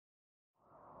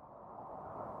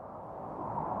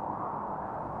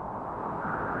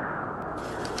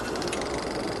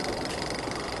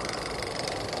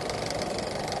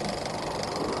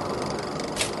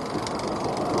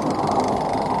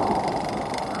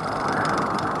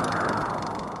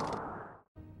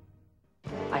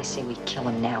I say we kill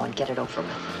him now and get it over with.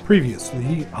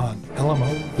 Previously on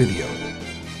LMO Video.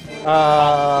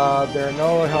 There are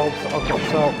no helps. Okay,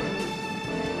 so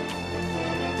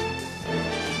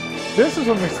this is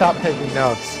when we stop taking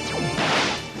notes.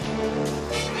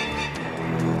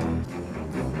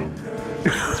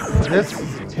 This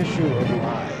is a tissue of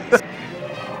lies.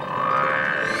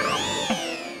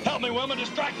 Help me, Wilma,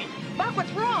 distract him. Buck,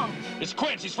 what's wrong? It's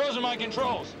Quince. He's frozen my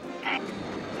controls.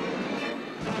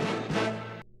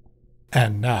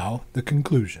 And now, the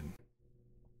conclusion.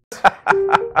 So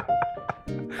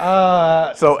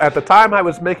at the time I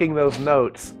was making those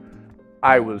notes,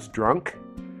 I was drunk.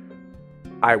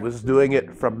 I was doing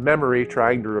it from memory,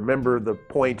 trying to remember the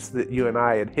points that you and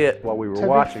I had hit while we were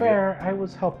watching To be fair, I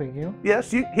was helping you.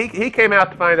 Yes, he came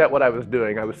out to find out what I was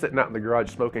doing. I was sitting out in the garage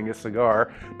smoking a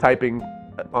cigar, typing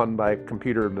on my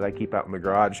computer that I keep out in the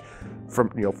garage,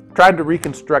 trying to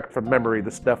reconstruct from memory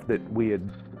the stuff that we had.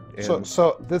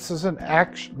 So this is an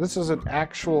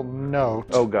actual note.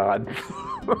 Oh God.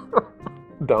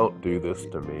 Don't do this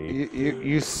to me.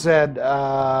 You said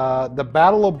the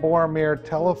Battle of Boromir,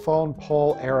 telephone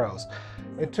pole arrows.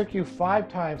 It took you 5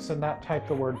 times to not type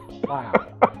the word plow.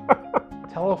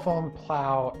 Telephone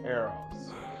plow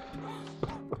arrows.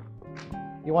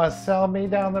 You want to sell me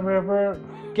down the river?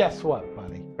 Guess what,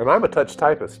 buddy? And I'm a touch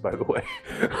typist, by the way.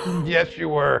 Yes, you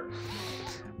were.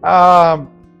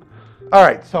 All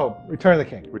right, so Return of the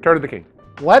King. Return of the King.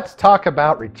 Let's talk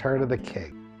about Return of the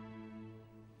King.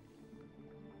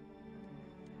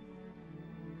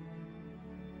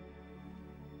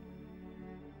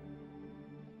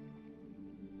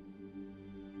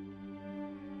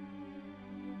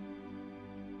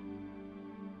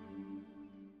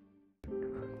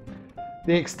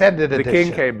 The extended edition. The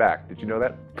King came back. Did you know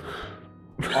that?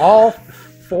 All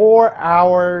 4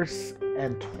 hours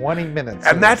and 20 minutes.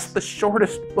 And that's the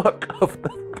shortest book of the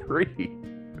 3.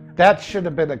 That should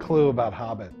have been a clue about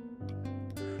Hobbit.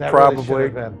 That Probably. Really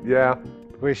should have been. Yeah.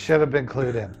 We should have been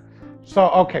clued in. So,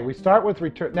 okay, we start with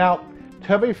Return. Now,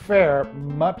 to be fair,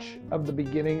 much of the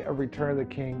beginning of Return of the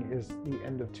King is the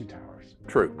end of Two Towers.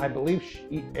 True. I believe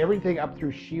everything up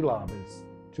through Shelob is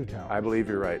Two Towers. I believe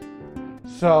you're right.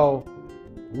 So,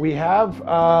 we have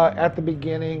at the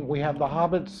beginning, we have the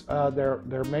hobbits.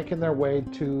 They're making their way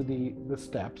to the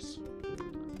steps.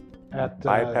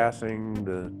 Bypassing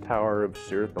the Tower of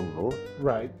Cirithungol.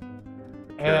 Right.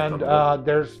 And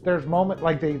there's moment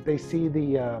like they see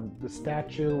the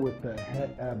statue with the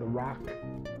head, the rock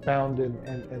bound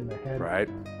in the head. Right.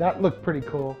 That looked pretty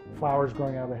cool. Flowers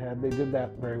growing out of the head. They did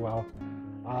that very well.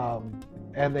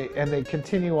 And they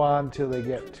continue on till they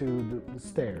get to the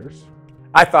stairs.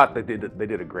 I thought they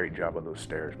did a great job on those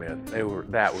stairs, man.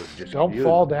 That was just Don't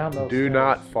beautiful. fall down those Do stairs.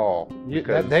 not fall.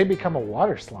 They become a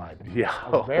water slide. Yeah.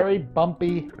 A very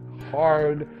bumpy,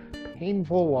 hard,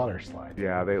 painful water slide.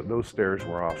 Yeah, those stairs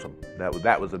were awesome.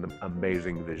 That was an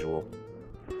amazing visual.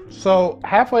 So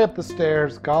halfway up the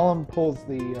stairs, Gollum pulls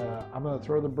the I'm going to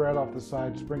throw the bread off the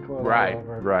side, sprinkle it all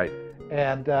over. Right.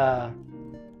 And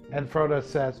Frodo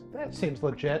says, that seems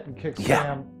legit, and kicks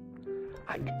Sam.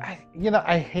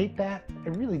 I hate that. I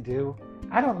really do.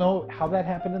 I don't know how that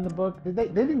happened in the book. They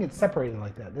didn't get separated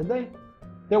like that, did they?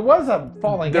 There was a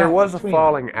falling out. There was a between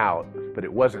falling out, but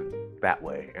it wasn't that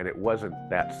way, and it wasn't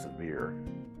that severe.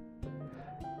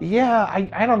 Yeah,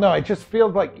 I don't know. I just feel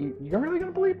like you're really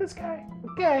going to believe this guy?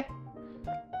 Okay.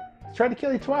 He's tried to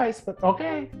kill you twice, but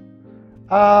okay.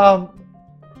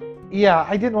 Yeah,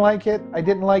 I didn't like it. I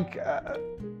didn't like...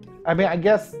 I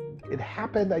guess it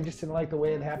happened. I just didn't like the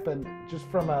way it happened. Just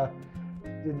from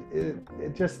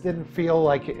it just didn't feel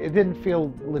like it didn't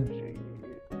feel legit.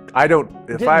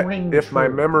 If my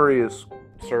memory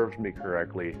serves me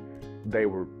correctly, they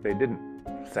didn't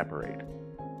separate.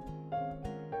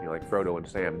 Like Frodo and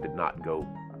Sam did not go.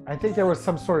 I think there was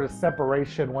some sort of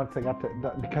separation once they got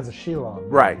because of Shelob.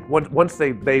 Right. Once they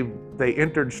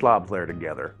entered Shlob's lair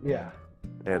together. Yeah.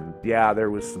 And yeah, there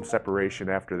was some separation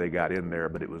after they got in there,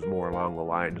 but it was more along the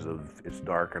lines of it's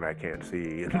dark and I can't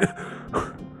see.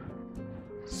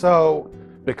 So,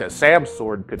 because Sam's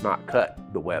sword could not cut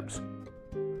the webs.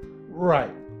 Right.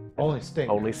 Only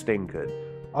Sting. Only Sting could.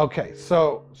 Okay.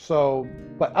 So,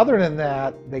 but other than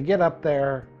that, they get up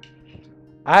there.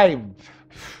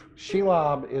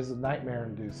 Shelob is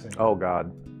nightmare-inducing. Oh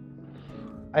God.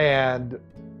 And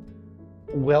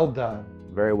well done.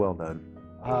 Very well done.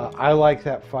 I like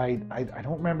that fight. I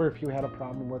don't remember if you had a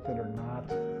problem with it or not.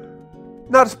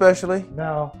 Not especially.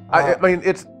 No. I mean,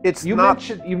 it's you not.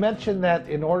 You mentioned that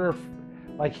in order,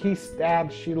 like he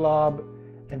stabbed Shelob,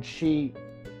 and she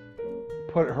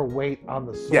put her weight on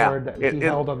the sword that he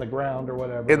held on the ground or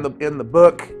whatever. In the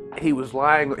book, he was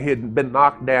lying, he had been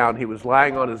knocked down, he was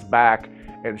lying on his back,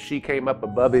 and she came up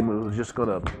above him and was just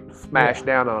gonna smash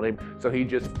down on him. So he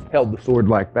just held the sword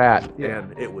like that,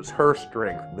 and it was her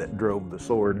strength that drove the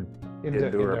sword into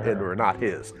her, not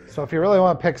his. So if you really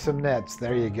want to pick some nits,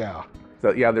 there you go.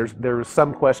 So yeah, there was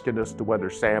some question as to whether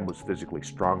Sam was physically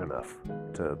strong enough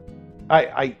to.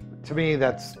 To me,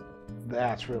 that's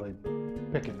really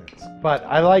picking nits. But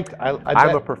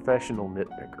I'm a professional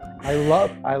nitpicker.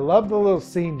 I love the little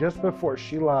scene just before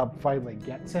Shelob finally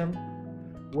gets him,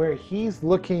 where he's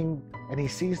looking and he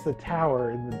sees the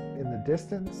tower in the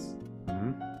distance.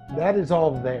 Mm-hmm. That is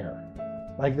all there.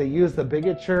 Like they use the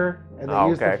bigature and they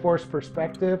use the forced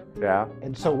perspective. Yeah.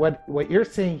 And so what you're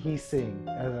seeing, he's seeing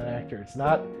as an actor. It's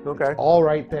not okay. It's all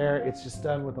right there. It's just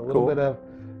done with a little bit of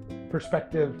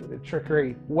perspective,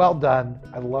 trickery. Well done.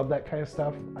 I love that kind of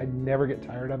stuff. I never get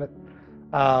tired of it.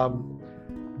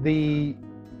 The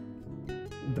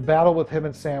battle with him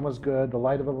and Sam was good. The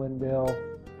Light of Elendil,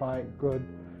 fine, good.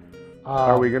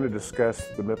 Are we going to discuss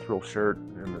the mithril shirt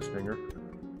and the stinger?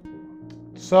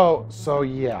 So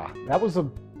yeah, that was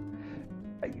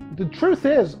the truth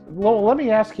is, well, let me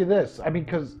ask you this. I mean,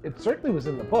 because it certainly was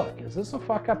in the book. Is this a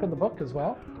fuck up in the book as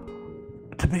well?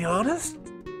 To be honest,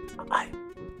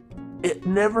 it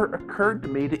never occurred to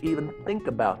me to even think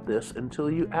about this until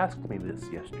you asked me this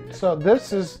yesterday. So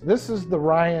this is the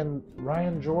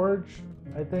Ryan George,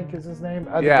 I think is his name.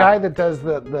 The guy that does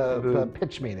the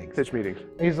pitch meetings. Pitch meetings.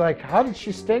 He's like, how did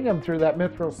she sting him through that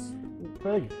mithril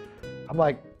thing? I'm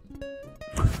like,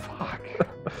 fuck.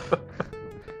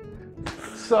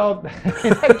 So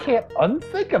I can't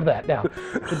unthink of that now.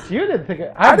 But you didn't think of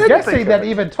it. I'm guessing that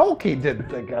even Tolkien didn't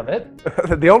think of it.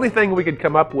 The only thing we could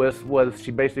come up with was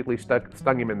she basically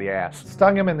stung him in the ass.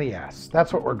 Stung him in the ass.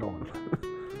 That's what we're going for.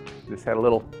 Just had a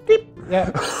little beep.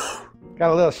 Yeah.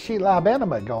 Got a little Shelob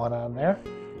enema going on there.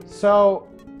 So,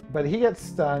 but he gets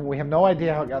stung. We have no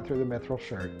idea how it got through the mithril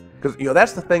shirt. Because,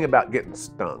 that's the thing about getting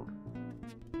stung.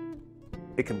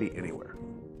 It can be anywhere.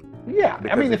 Yeah,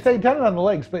 because I mean, if they'd done it on the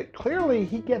legs, but clearly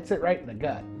he gets it right in the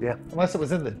gut. Yeah. Unless it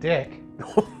was in the dick.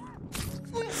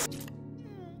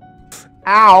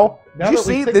 Ow!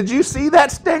 Did you see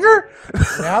that stinger?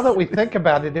 Now that we think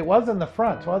about it, it was in the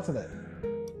front, wasn't it?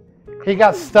 He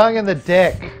got stung in the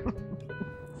dick.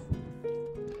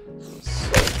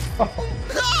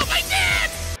 Oh my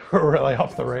God! We're really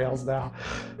off the rails now.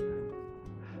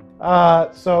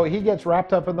 So he gets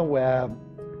wrapped up in the web.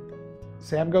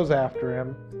 Sam goes after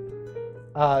him.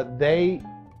 They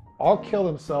all kill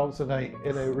themselves in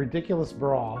a ridiculous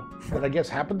brawl that I guess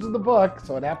happens in the book,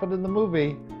 so it happened in the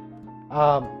movie.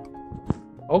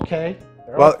 Okay.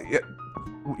 Well,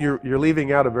 you're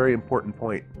leaving out a very important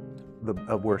point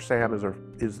of where Sam is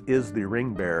the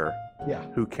ring bearer. Yeah.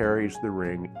 Who carries the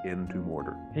ring into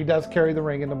Mordor? He does carry the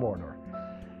ring into Mordor.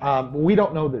 We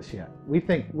don't know this yet. We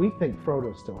think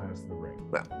Frodo still has the ring.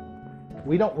 Well,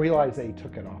 we don't realize they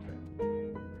took it off him.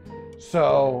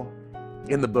 So,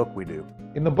 in the book we do.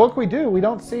 In the book we do. We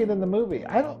don't see it in the movie.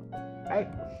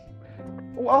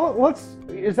 Well,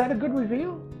 is that a good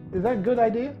reveal? Is that a good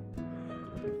idea?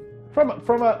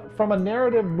 From a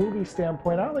narrative movie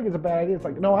standpoint, I don't think it's a bad idea. It's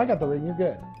like, no, I got the ring. You're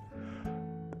good.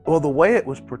 Well, the way it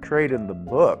was portrayed in the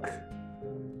book,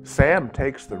 Sam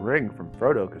takes the ring from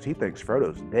Frodo because he thinks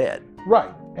Frodo's dead.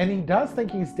 Right, and he does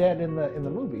think he's dead in the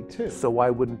movie too. So why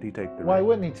wouldn't he take the ring? Why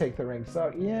wouldn't he take the ring?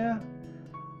 So yeah,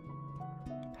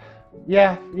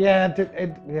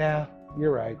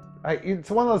 you're right. It's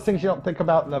one of those things you don't think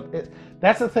about.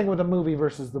 That's the thing with the movie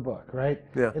versus the book, right?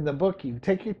 Yeah. In the book, you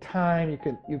take your time.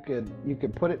 You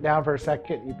could put it down for a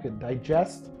second. You can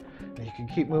digest. And you can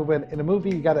keep moving. In a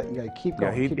movie, you gotta keep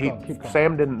going. Keep going.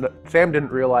 Sam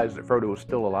didn't realize that Frodo was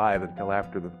still alive until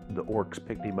after the orcs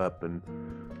picked him up and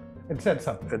said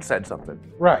something.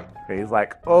 Right. And he's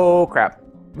like, oh crap.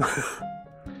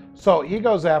 So he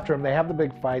goes after him. They have the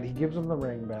big fight. He gives him the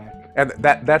ring back. And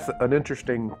that's an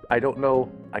interesting. I don't know.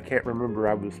 I can't remember.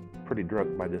 I was pretty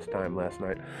drunk by this time last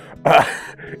night.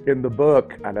 In the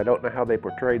book, and I don't know how they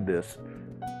portrayed this.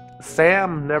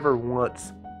 Sam never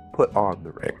once put on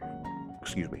the ring.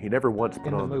 Excuse me. He never once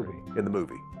put on the ring. In the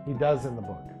movie. He does in the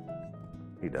book.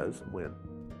 He does? When?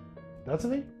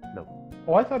 Doesn't he? No.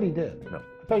 Oh, I thought he did. No.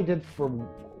 I thought he did for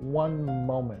one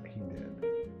moment he did.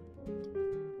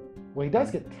 Well, he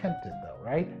does get tempted though,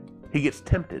 right? He gets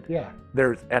tempted. Yeah.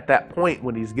 There's at that point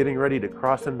when he's getting ready to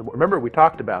cross into. Remember, we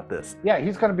talked about this. Yeah,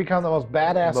 he's going to become the most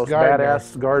badass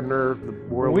gardener the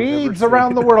world has ever Weeds seen.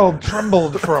 around the world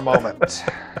trembled for a moment.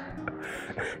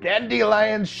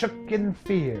 Dandelions shook in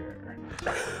fear.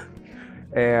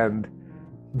 And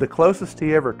the closest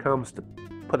he ever comes to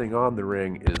putting on the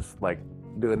ring is like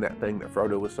doing that thing that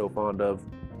Frodo was so fond of,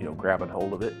 you know, grabbing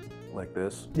hold of it like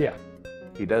this. Yeah.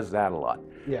 He does that a lot.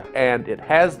 Yeah. And it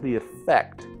has the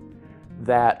effect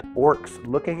that orcs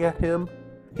looking at him,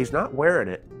 he's not wearing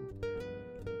it,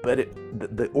 but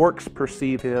the orcs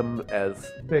perceive him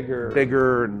as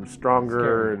bigger and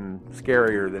stronger and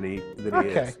scarier than he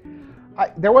is.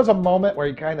 There was a moment where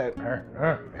he kind of,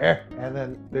 and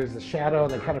then there's a shadow,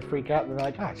 and they kind of freak out, and they're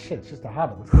like, "Oh shit, it's just a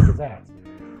hobbit. Let's kick his ass."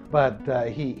 But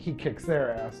he kicks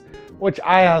their ass, which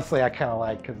I honestly kind of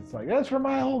like, because it's like, that's for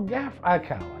my whole gaff. I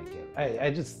kind of like it. I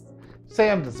just,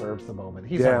 Sam deserves the moment.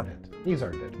 He's earned it. He's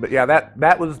earned it. But yeah,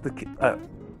 that was the key.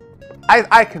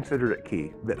 I considered it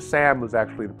key that Sam was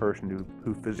actually the person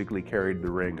who physically carried the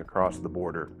ring across the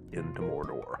border into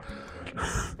Mordor.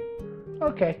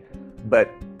 Okay.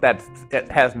 But it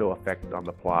has no effect on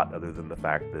the plot other than the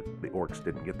fact that the orcs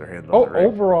didn't get their hands on the ring.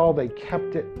 Overall, they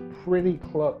kept it pretty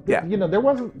close. Yeah. You know, there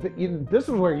wasn't. This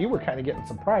is where you were kind of getting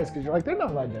surprised, because you're like, they're not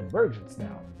allowed to have virgins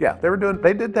now. Yeah,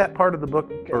 they did that part of the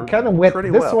book. Kind of went pretty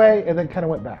this well. way and then kind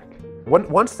of went back.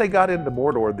 Once they got into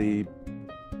Mordor, the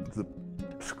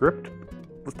script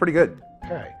was pretty good.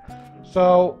 Okay,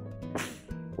 so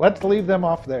let's leave them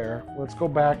off there. Let's go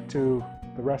back to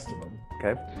the rest of them.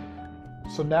 Okay.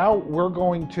 So now we're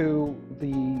going to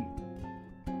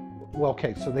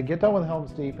so they get done with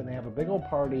Helm's Deep and they have a big old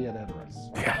party at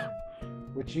Edoras. Yeah.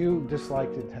 Which you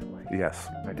disliked intently. Yes,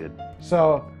 I did.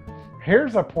 So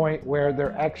here's a point where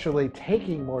they're actually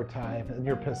taking more time and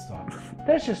you're pissed off.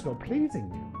 There's just no pleasing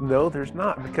you. No, there's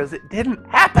not, because it didn't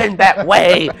happen that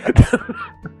way.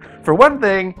 For one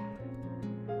thing,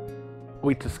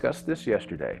 we discussed this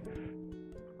yesterday.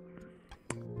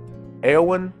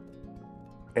 Éowyn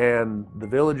and the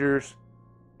villagers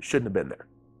shouldn't have been there.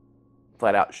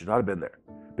 Flat out, should not have been there,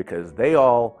 because they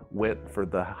all went for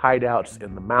the hideouts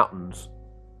in the mountains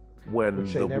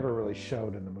which they never really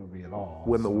showed in the movie at all.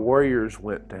 When the warriors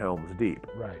went to Helm's Deep.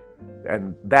 Right.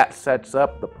 And that sets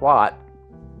up the plot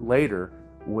later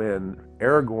when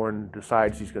Aragorn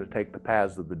decides he's going to take the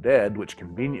paths of the dead, which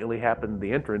conveniently happened,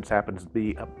 the entrance happens to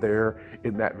be up there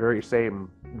in that very same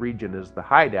region as the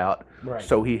hideout. Right.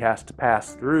 So he has to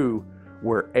pass through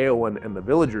where Éowyn and the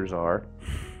villagers are.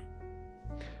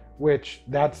 Which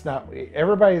that's not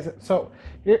everybody's. So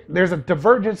there's a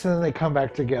divergence, and then they come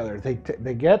back together.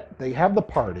 They have the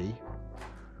party,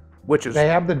 which is they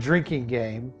have the drinking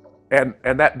game, and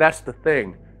that's the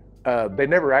thing. They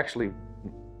never actually.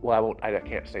 Well, I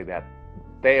can't say that.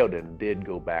 Theoden did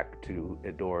go back to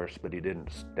Edoras, but he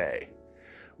didn't stay.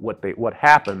 What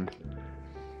happened?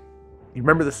 You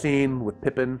remember the scene with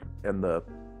Pippin and the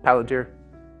Palantir?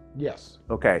 Yes.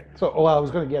 Okay. So, I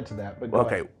was going to get to that, but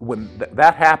okay. Ahead. When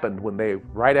that happened, when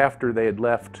right after they had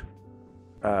left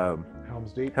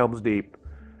Helm's Deep. Helm's Deep.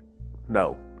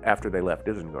 No, after they left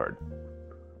Isengard,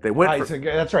 they went.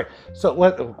 That's right. So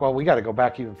we got to go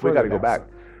back even further. We got to go back. So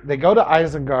they go to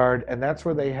Isengard, and that's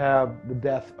where they have the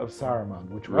death of Saruman,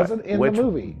 which wasn't in the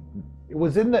movie. It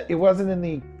wasn't in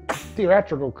the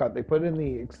theatrical cut. They put it in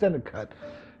the extended cut.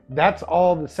 That's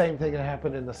all the same thing that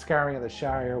happened in the Scouring of the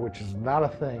Shire, which is not a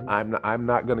thing. I'm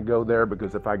not going to go there,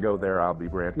 because if I go there, I'll be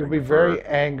ranting. You'll be very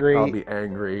angry. I'll be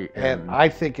angry, and I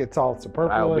think it's all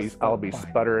superfluous. I'll be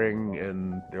sputtering,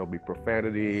 and there'll be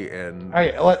profanity, and. All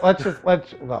right, let's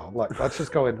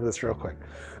just go into this real quick.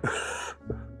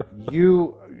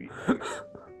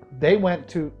 They went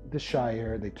to the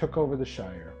Shire. They took over the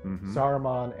Shire. Mm-hmm.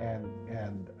 Saruman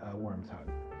and Wormtongue.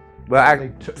 Well,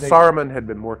 Saruman had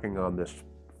been working on this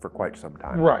for quite some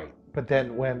time. Right. But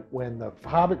then when the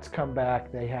hobbits come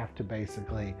back, they have to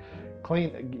basically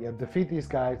defeat these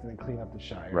guys and then clean up the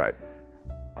Shire. Right.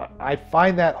 I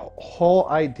find that whole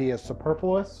idea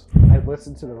superfluous. I've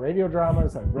listened to the radio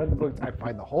dramas, I've read the books, I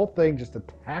find the whole thing just a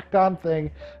tacked on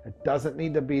thing. It doesn't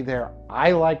need to be there.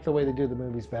 I like the way they do the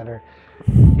movies better.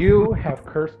 You have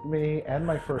cursed me and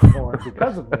my firstborn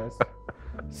because of this.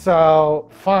 So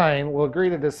fine, we'll agree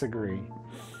to disagree.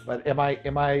 But am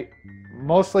I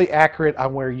mostly accurate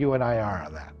on where you and I are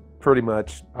on that? Pretty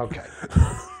much. Okay.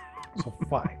 So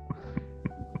fine.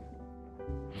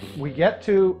 We get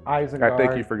to Isengard. I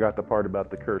think you forgot the part about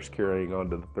the curse carrying on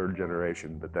to the third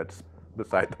generation, but that's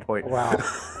beside the point. Wow.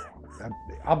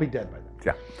 I'll be dead by then.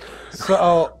 Yeah.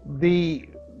 So they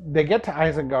get to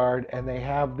Isengard and they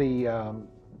have the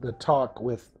talk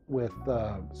with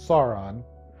Sauron,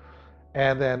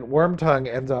 and then Wormtongue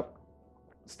ends up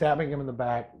stabbing him in the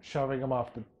back, shoving him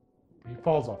off he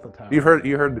falls off the tower. You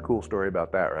heard the cool story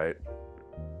about that, right?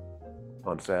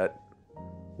 On set,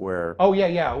 where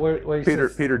where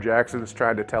Peter Jackson's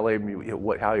trying to tell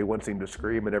him how he wants him to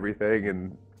scream and everything,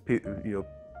 and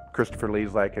Christopher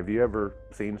Lee's like, "Have you ever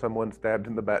seen someone stabbed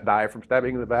in the back, die from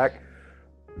stabbing in the back?"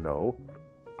 No,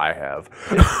 I have.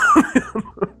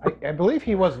 I believe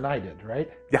he was knighted,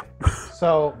 right? Yeah.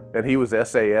 So. And he was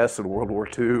SAS in World War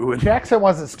II. And Jackson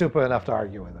wasn't stupid enough to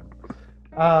argue with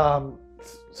him.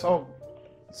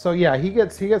 So yeah, he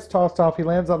gets tossed off. He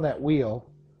lands on that wheel.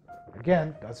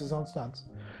 Again, does his own stunts,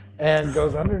 and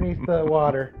goes underneath the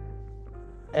water.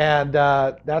 And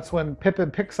that's when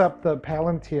Pippin picks up the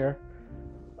Palantir,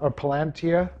 or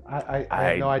Palantir. I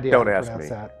have no idea how to pronounce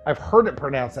that. I've heard it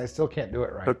pronounced. I still can't do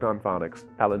it right. Hooked on phonics.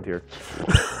 Palantir.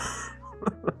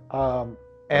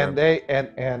 And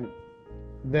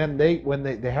then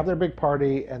they have their big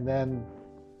party, and then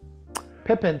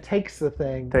Pippin takes the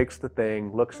thing,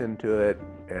 looks into it,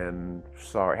 and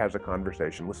has a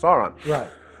conversation with Sauron. Right.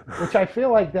 Which I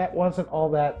feel like that wasn't all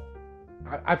that.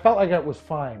 I felt like it was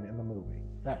fine in the movie.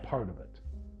 That part of it.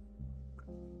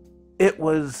 It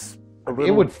was a little.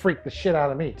 It would freak the shit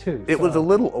out of me too. It was a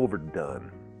little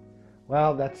overdone.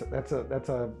 Well, that's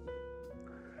a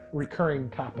recurring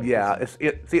topic. Yeah.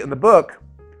 See, in the book,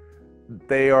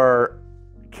 they are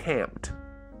camped.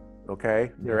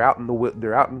 Okay, they're out in the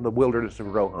wilderness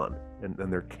of Rohan, and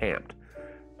they're camped.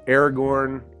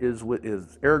 Aragorn is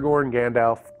Aragorn,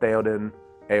 Gandalf, Theoden,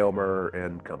 Éomer,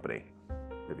 and company,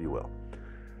 if you will.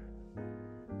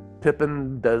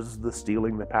 Pippin does the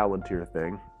stealing the Palantir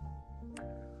thing,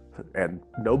 and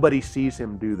nobody sees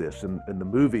him do this. In the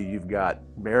movie, you've got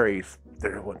Mary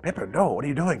there going, Pippin, no, what are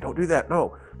you doing? Don't do that,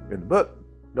 no. In the book,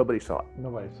 nobody saw it.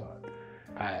 Nobody saw it.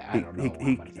 I don't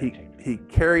know. He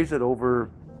carries it over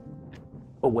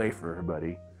away from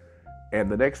everybody,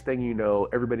 and the next thing you know,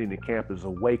 everybody in the camp is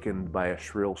awakened by a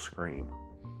shrill scream.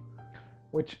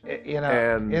 Which,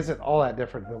 isn't all that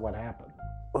different than what happened.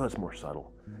 Well, it's more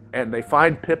subtle. And they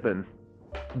find Pippin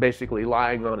basically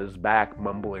lying on his back,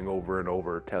 mumbling over and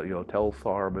over, tell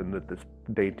Saruman that this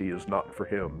dainty is not for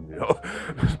him.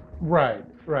 Right.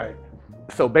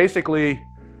 So basically,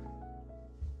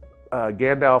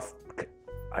 Gandalf,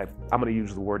 I'm going to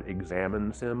use the word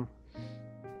examines him,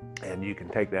 and you can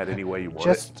take that any way you want.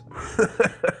 Just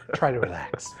try to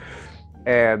relax.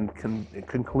 And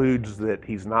concludes that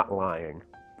he's not lying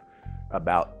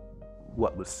about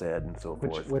what was said and so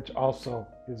forth. Which also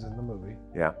is in the movie.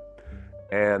 Yeah.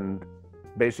 And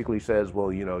basically says, well,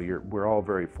 we're all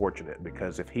very fortunate,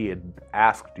 because if he had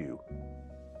asked you,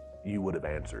 you would have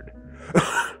answered.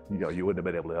 You wouldn't have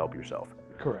been able to help yourself.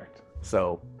 Correct.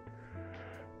 So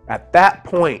at that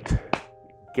point,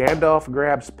 Gandalf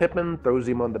grabs Pippin, throws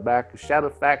him on the back of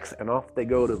Shadowfax, and off they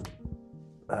go to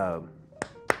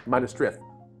Minas Tirith.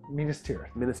 Minas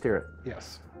Tirith.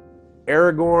 Yes.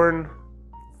 Aragorn,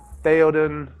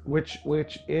 Theoden. Which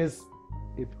is,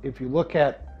 if you look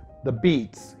at the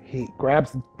beats, he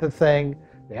grabs the thing.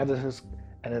 They have this,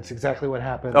 and it's exactly what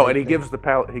happened. Oh, and he gives the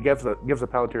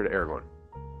Palantir to Aragorn.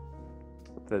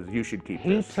 Says you should keep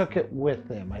this. He took it with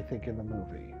him, I think, in the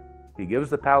movie. He gives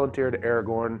the Palantir to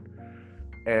Aragorn,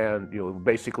 and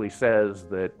basically says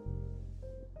that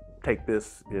take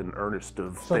this in earnest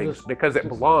of things, because it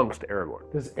belongs to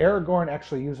Aragorn. Does Aragorn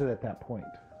actually use it at that point,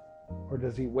 or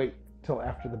does he wait till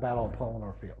after the Battle of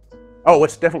Pelennor Fields? Oh,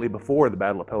 it's definitely before the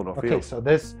Battle of Pelennor Fields.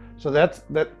 Okay, so that's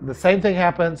the same thing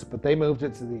happens, but they moved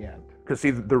it to the end. Because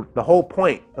see, the whole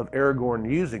point of Aragorn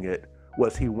using it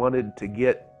was he wanted to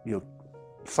get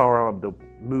Sauron to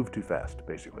move too fast,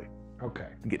 basically. Okay.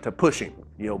 Get to push him,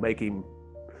 make him.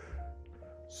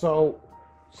 So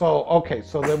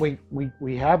then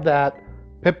we have that.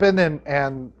 Pippin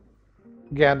and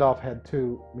Gandalf head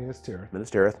to Minas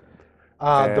Tirith.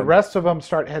 The rest of them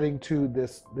start heading to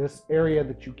this area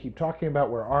that you keep talking about,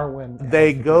 where Arwen.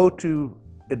 They go to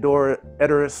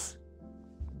Edoras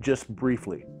just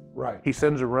briefly. Right. He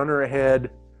sends a runner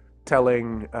ahead,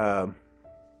 telling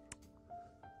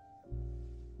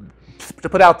to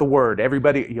put out the word.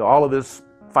 Everybody, all of his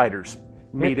fighters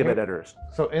meet him at Edoras.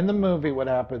 So in the movie, what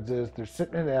happens is they're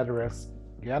sitting in Edoras.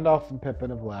 Gandalf and Pippin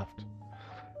have left.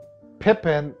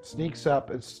 Pippin sneaks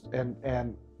up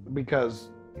and because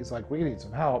he's like, we need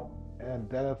some help, and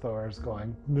Denethor is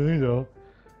going, no.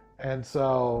 And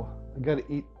so I'm gonna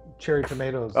eat cherry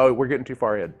tomatoes. Oh, we're getting too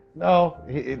far ahead. No,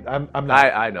 I'm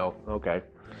not. I know. Okay.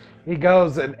 He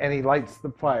goes and he lights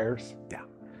the fires. Yeah.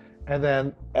 And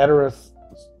then Edoras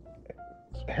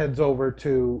heads over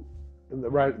to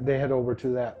They head over to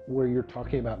that where you're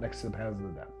talking about, next to the Paths of the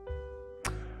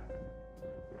Death.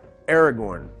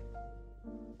 Aragorn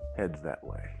heads that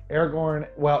way.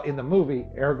 Well, in the movie,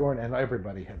 Aragorn and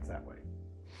everybody heads that way.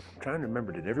 I'm trying to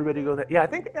remember, did everybody go that? Yeah, I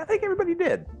think everybody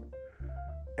did.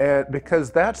 And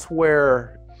because that's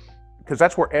where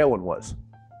Éowyn was,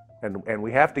 and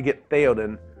we have to get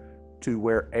Theoden to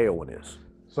where Éowyn is.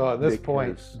 So at this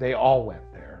point, they all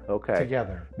went there. Okay.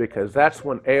 together. Because that's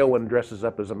when Eowyn dresses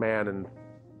up as a man and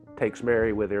takes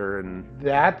Mary with her, and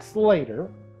That's later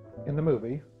in the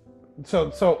movie.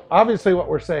 So obviously what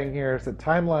we're saying here is the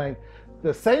timeline,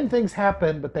 the same things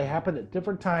happen, but they happen at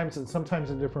different times and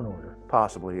sometimes in different order.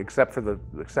 possibly, except for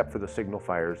the signal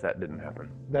fires, that didn't happen.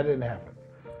 That didn't happen.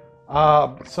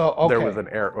 Okay. There was a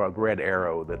red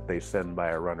arrow that they send by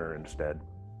a runner instead.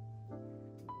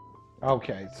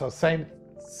 Okay, so same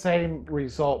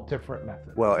result, different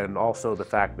method. Well, and also the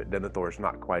fact that Denethor's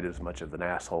not quite as much of an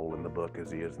asshole in the book as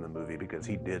he is in the movie, because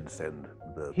he did send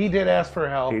the... He did ask for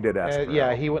help. He did ask for Yeah,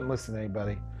 help. he wouldn't listen to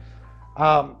anybody.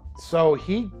 So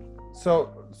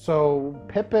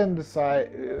Pippin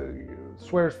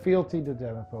swears fealty to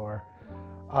Denethor.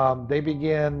 They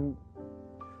begin,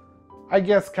 I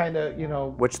guess, kind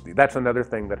of, Which, that's another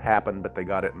thing that happened, but they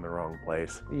got it in the wrong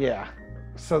place. yeah.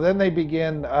 So then they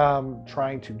begin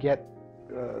trying to get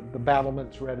the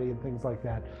battlements ready and things like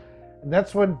that. And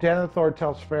that's when Denethor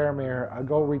tells Faramir, "I'll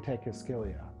go retake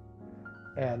Askelia."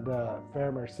 And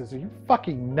Faramir says, "Are you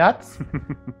fucking nuts?"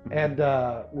 And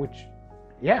which,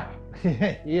 yeah,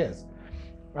 he is.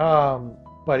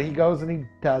 But he goes and he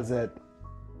does it,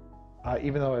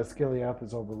 even though Askelia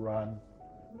is overrun.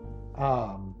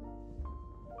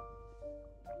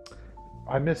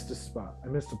 I missed a spot. I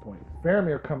missed a point.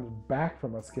 Faramir comes back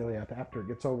from Askelia after it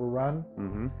gets overrun.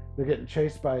 Mm-hmm. They're getting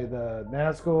chased by the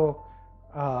Nazgul.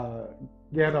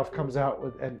 Gandalf comes out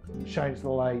and shines the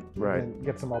light, Right. and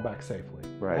gets them all back safely.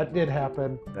 Right. That did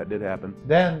happen. That did happen.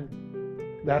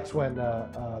 Then that's when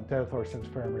Denethor sends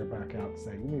Faramir back out,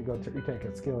 saying, "You need to go retake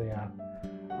Askelia."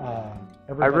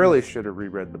 I really should have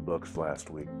reread the books last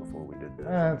week before we did this.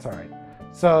 That's all right.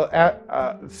 So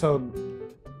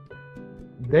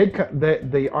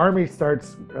the army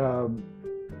starts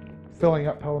filling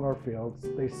up Pelennor Fields.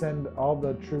 They send all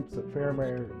the troops that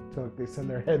Faramir took. They send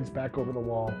their heads back over the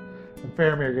wall, and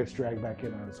Faramir gets dragged back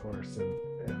in on his horse.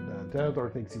 And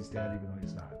Denethor thinks he's dead, even though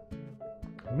he's not.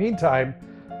 Meantime,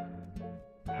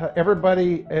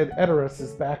 everybody at Edoras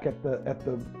is back at the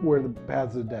where the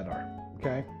Paths of the Dead are.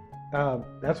 Okay,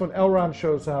 that's when Elrond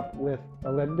shows up with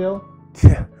Elendil.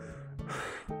 Yeah.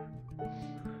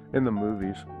 In the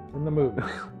movies. In the movie.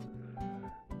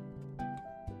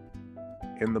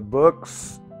 In the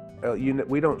books,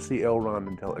 we don't see Elrond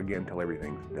until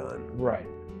everything's done. Right.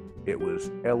 It was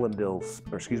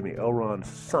Elrond's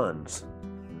sons,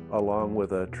 along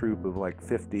with a troop of like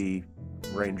 50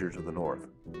 Rangers of the North.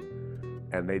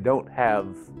 And they don't have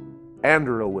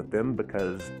Anduril with them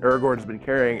because Aragorn's been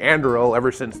carrying Anduril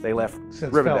ever since they left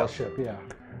Since Rivendell. Fellowship, yeah.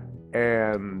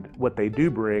 And what they do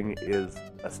bring is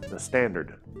a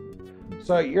standard.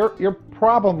 So your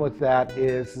problem with that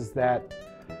is that,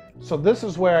 so this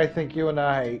is where I think you and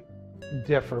I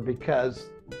differ, because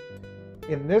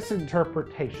in this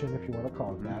interpretation, if you want to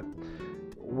call it that,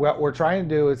 what we're trying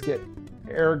to do is get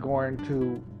Aragorn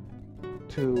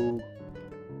to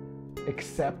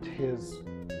accept his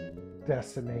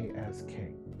destiny as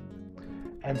king.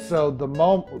 And so the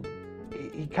moment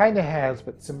he kind of has,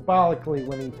 but symbolically,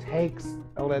 when he takes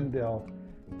Elendil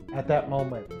at that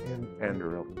moment in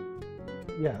Anduril.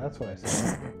 Yeah, that's what I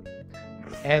said.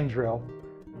 Advil.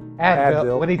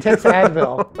 Advil. When he takes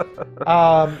Advil,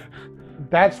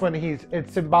 that's when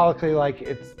it's symbolically like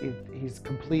he's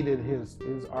completed his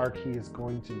arc. He is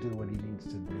going to do what he needs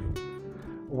to do.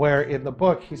 Where in the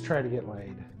book he's trying to get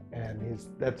laid, and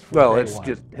that's from Well, day it's one.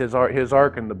 just his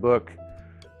arc in the book.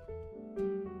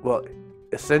 Well,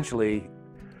 essentially,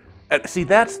 see,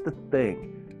 that's the thing.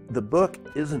 The book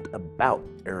isn't about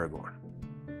Aragorn.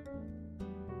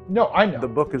 No, I know. The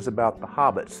book is about the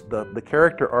hobbits. The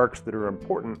character arcs that are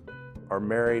important are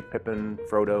Merry, Pippin,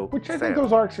 Frodo, Which I Sam. think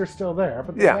those arcs are still there,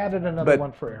 but they Yeah, added another but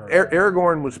one for Aragorn.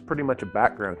 Aragorn was pretty much a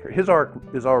background character. His arc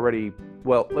is already,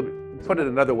 well, let me put it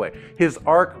another way. His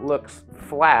arc looks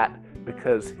flat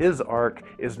because his arc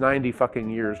is 90 fucking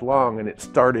years long and it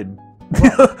started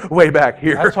way back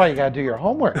here. That's why you gotta do your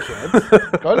homework, kids.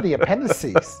 Go to the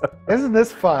appendices. Isn't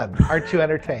this fun? Aren't you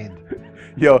entertained?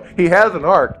 He has an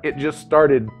arc. It just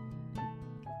started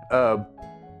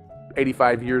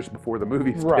 85 years before the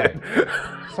movies Right. did.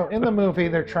 So in the movie,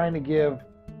 they're trying to give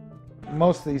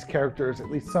most of these characters at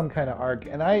least some kind of arc,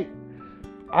 and I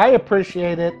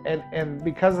appreciate it, and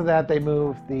because of that, they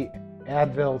moved the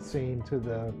Advil scene to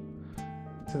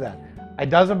that. It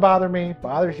doesn't bother me.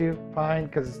 Bothers you, fine,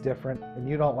 because it's different, and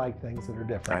you don't like things that are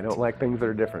different. I don't like things that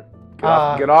are different.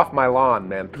 Get off my lawn,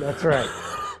 man. That's right.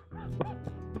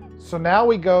 So now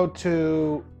we go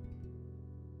to.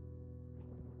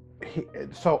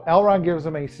 So Elrond gives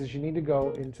him. He says, "You need to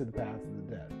go into the path of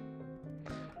the dead."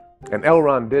 And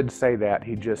Elrond did say that.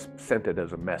 He just sent it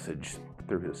as a message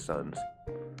through his sons.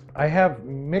 I have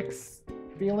mixed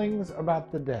feelings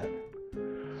about the dead.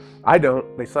 I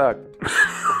don't. They suck.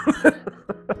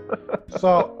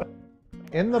 So,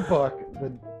 in the book,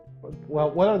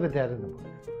 what are the dead in the book?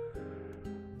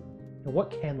 And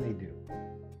what can they do?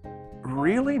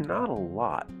 Really, not a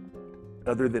lot,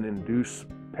 other than induce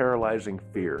paralyzing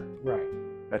fear. Right.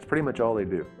 That's pretty much all they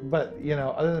do. But, you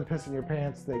know, other than pissing your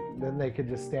pants, then they could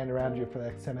just stand around you for the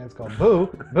next 10 minutes going, boo,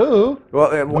 boo.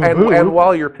 Well, and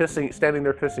while you're standing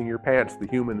there pissing your pants, the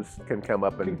humans can come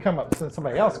up and... so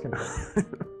somebody else can do it.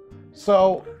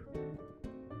 So,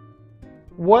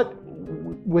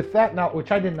 with that now,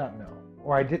 which I did not know,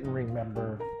 or I didn't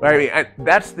remember. I mean,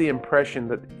 that's the impression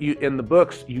that in the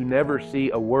books, you never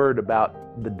see a word about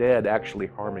the dead actually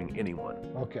harming anyone.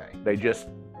 Okay.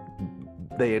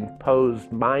 They impose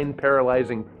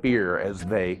mind-paralyzing fear as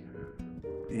they,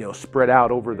 spread out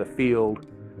over the field,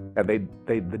 and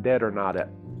the dead are not at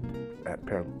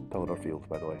Pelennor Fields,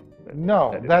 by the way.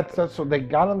 No, that's what they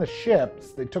got on the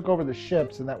ships. They took over the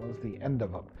ships, and that was the end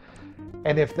of them.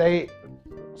 And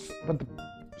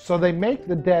so they make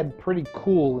the dead pretty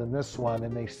cool in this one,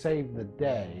 and they save the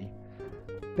day.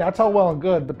 That's all well and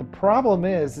good, but the problem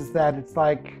is that it's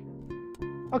like,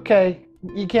 okay,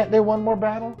 you can't do one more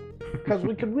battle? Because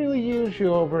we could really use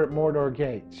you over at Mordor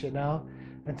Gates, you know?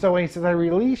 And so when he says, I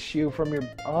release you from your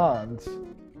bonds,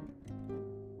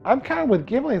 I'm kind of with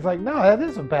Gimli. He's like, no, that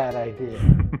is a bad idea.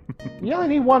 You only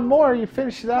need one more, you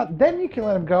finish it out, then you can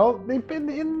let them go. They've been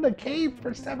in the cave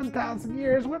for 7,000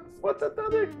 years. What's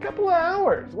another couple of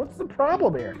hours? What's the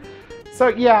problem here? So,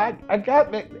 yeah, I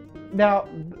got it. Now,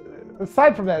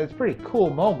 aside from that, it's pretty cool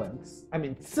moments. I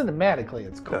mean, cinematically,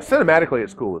 it's cool. No, cinematically,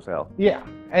 it's cool as hell. Yeah,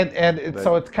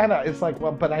 so it's like,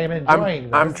 well, but I am enjoying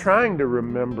this. I'm trying to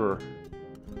remember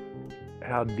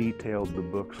how detailed the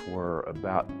books were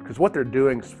about, because what they're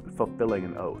doing is fulfilling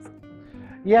an oath.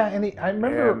 Yeah, I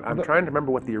remember. And I'm trying to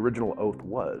remember what the original oath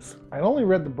was. I only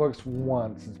read the books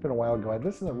once. It's been a while ago. I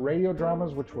listened to radio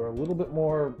dramas, which were a little bit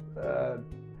more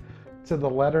to the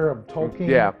letter of Tolkien.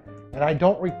 Yeah. And I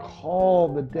don't recall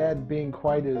the dead being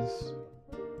quite as.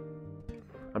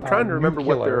 I'm trying to remember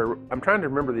nuclear. I'm trying to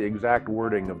remember the exact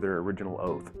wording of their original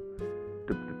oath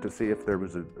to see if there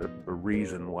was a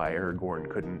reason why Aragorn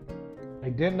couldn't. I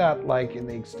did not like in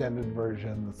the extended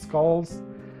version the skulls,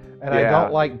 and I Yeah.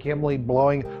 don't like Gimli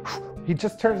blowing. He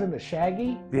just turns into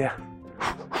Shaggy. Yeah.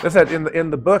 That's that. In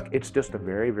the book, it's just a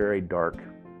very, very dark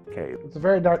cave. It's a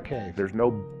very dark cave.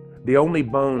 The only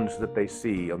bones that they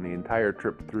see on the entire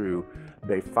trip through,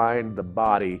 they find the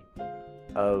body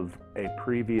of a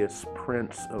previous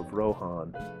prince of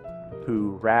Rohan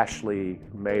who rashly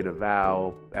made a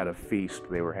vow at a feast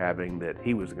they were having that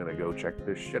he was going to go check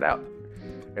this shit out.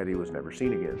 And he was never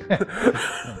seen again.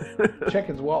 Check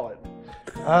his wallet.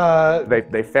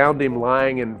 They found him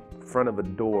lying in front of a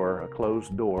door, a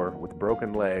closed door with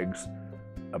broken legs,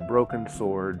 a broken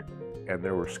sword, and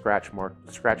there were scratch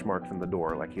marks in the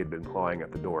door, like he had been clawing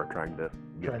at the door trying to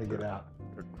get out.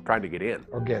 Or trying to get in.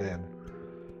 Or get in.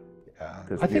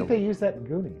 I think they used that in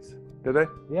Goonies. Did they?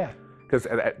 Yeah. Because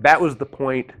that was the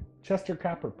point. Chester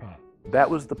Copperpot. That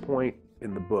was the point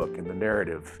in the book, in the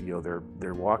narrative.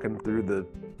 They're walking through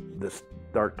this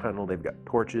dark tunnel. They've got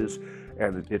torches,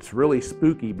 and it's really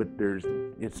spooky. But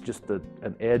it's just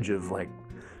an edge of like,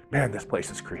 man, this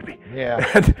place is creepy. Yeah.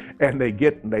 And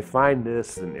they find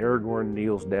this, and Aragorn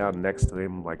kneels down next to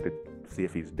him, like to see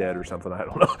if he's dead or something. I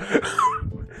don't know.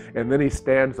 And then he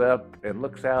stands up and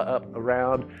looks up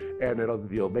around, and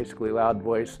it'll basically loud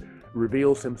voice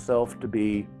reveals himself to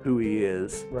be who he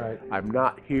is. Right. I'm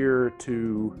not here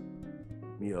to,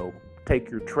 take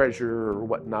your treasure or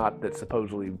whatnot that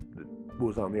supposedly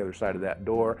was on the other side of that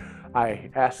door. I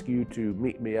ask you to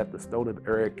meet me at the Stone of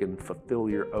Eric and fulfill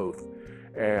your oath.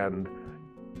 And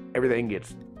everything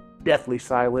gets deathly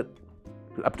silent.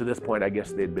 Up to this point, I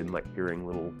guess they'd been like hearing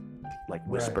little like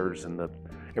whispers, and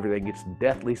everything gets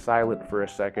deathly silent for a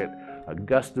second. A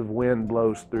gust of wind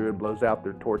blows through and blows out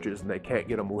their torches, and they can't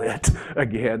get them lit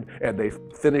again. And they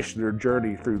finish their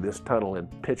journey through this tunnel in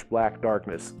pitch black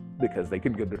darkness because they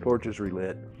couldn't get their torches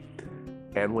relit.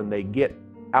 And when they get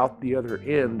out the other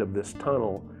end of this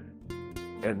tunnel,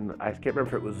 and I can't remember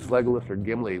if it was Legolas or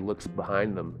Gimli looks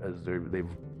behind them as they've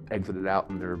exited out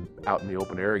and they're out in the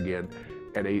open air again,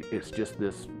 and it's just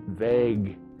this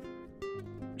vague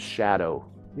shadow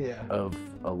of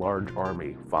a large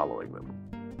army following them.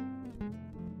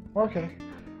 Okay.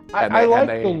 I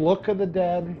like the look of the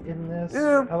dead in this.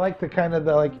 Yeah. I like the kind of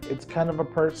it's kind of a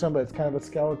person, but it's kind of a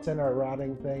skeleton or a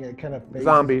rotting thing. It kind of fades.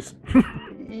 Zombies.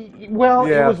 Well,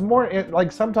 yeah. It was more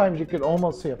like sometimes you could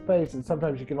almost see a face, and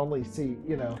sometimes you can only see,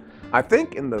 I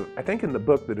think in the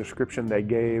book the description they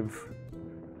gave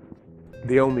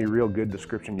The only real good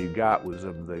description you got was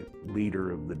of the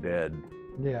leader of the dead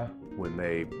Yeah. when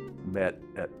they met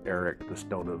at Eric, the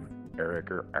Stone of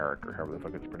Eric, or however the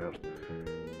fuck it's pronounced.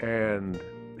 And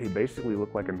he basically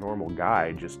looked like a normal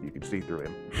guy, just you could see through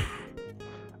him.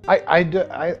 I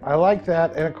like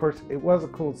that, and of course it was a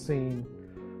cool scene.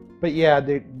 But yeah,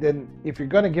 then if you're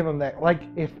going to give them that, like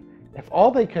if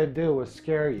all they could do was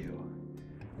scare you,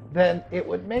 then it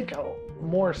would make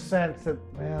more sense that,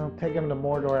 well, take him to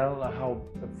Mordor. I don't know how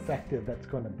effective that's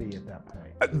going to be at that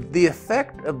point. The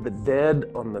effect of the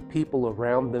dead on the people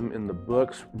around them in the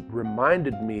books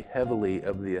reminded me heavily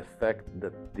of the effect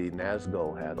that the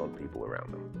Nazgul had on people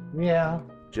around them. Yeah.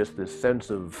 Just this sense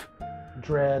of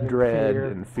dread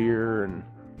and fear. And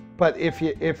but if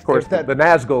of course the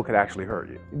Nazgul could actually hurt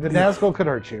you. The Nazgul could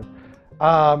hurt you.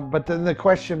 But then the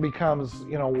question becomes,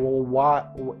 well,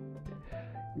 what?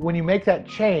 When you make that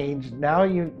change, now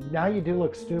you do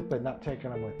look stupid not taking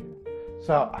them with you.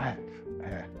 So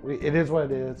it is what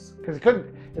it is. Because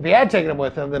if he had taken them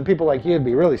with him, then people like you would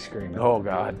be really screaming. Oh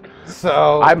God.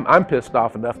 So I'm pissed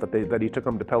off enough that he took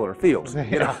them to Pellar Fields.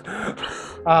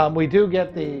 Yeah. We do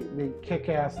get the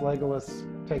kick-ass Legolas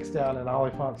takes down an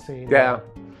Oliphant scene. Yeah.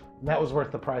 And that was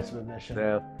worth the price of admission.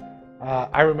 Yeah.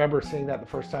 I remember seeing that the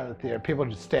first time at the theater. People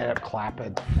just stand up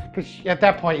clapping. Because at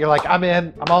that point, you're like, I'm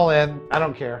in. I'm all in. I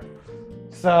don't care.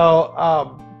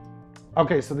 So,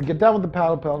 okay, so they get done with the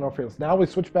Battle of Pelennor Fields. Now we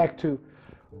switch back to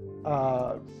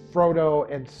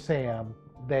Frodo and Sam.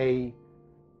 They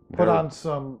put on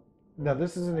some... Now,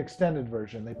 this is an extended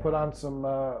version. They put on some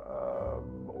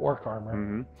orc armor.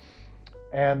 Mm-hmm.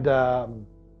 And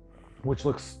which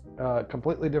looks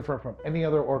completely different from any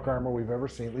other orc armor we've ever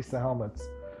seen, at least the helmets.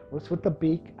 What's with the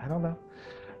beak? I don't know.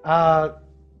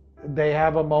 They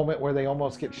have a moment where they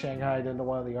almost get shanghaied into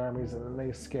one of the armies, and then they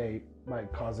escape by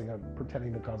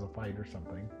pretending to cause a fight or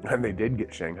something. And they did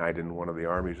get shanghaied into one of the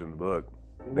armies in the book.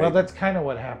 Well, that's kind of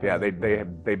what happened. Yeah,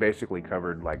 they basically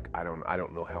covered like I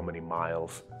don't know how many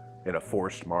miles in a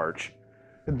forced march.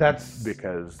 That's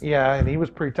because and he was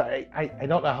pretty tight. I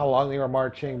don't know how long they were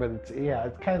marching, but it's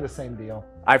kind of the same deal.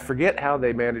 I forget how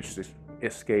they managed to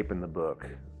escape in the book.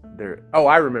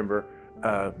 I remember.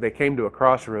 They came to a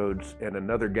crossroads, and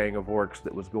another gang of orcs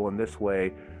that was going this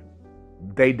way.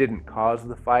 They didn't cause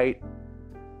the fight,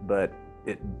 but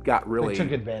it got really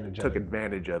took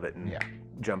advantage of it and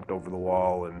jumped over the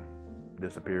wall and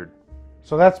disappeared.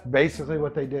 So that's basically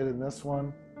what they did in this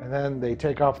one. And then they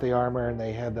take off the armor and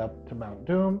they head up to Mount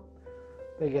Doom.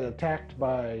 They get attacked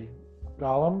by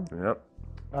Gollum. Yep.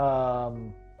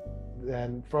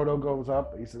 Then Frodo goes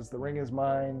up. He says, "The ring is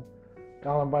mine."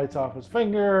 Gollum bites off his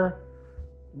finger.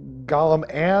 Gollum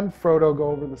and Frodo go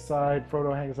over the side.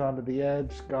 Frodo hangs onto the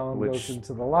edge. Gollum goes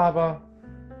into the lava,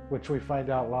 which we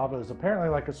find out lava is apparently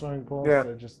like a swimming pool. Yeah.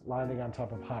 So just landing on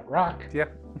top of hot rock. Yeah.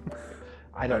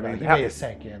 I don't know. He may have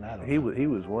sank in. I don't know. He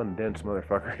was one dense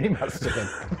motherfucker. He must have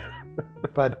been.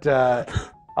 But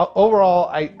overall,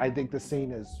 I think the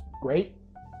scene is great.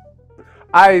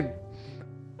 I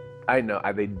know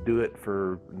they do it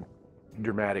for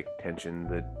dramatic tension.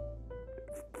 That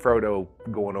Frodo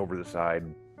going over the side,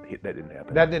 that didn't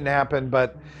happen. That didn't happen,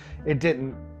 but it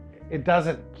didn't. It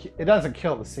doesn't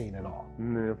kill the scene at all.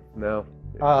 No.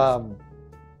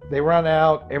 They run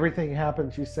out. Everything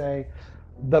happens. You say,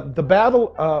 the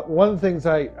battle. One of the things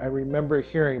I remember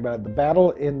hearing about the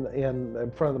battle in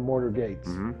front of the Mordor gates.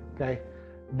 Mm-hmm. Okay,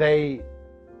 they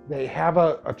have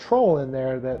a troll in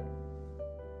there that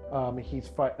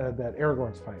that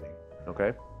Aragorn's fighting.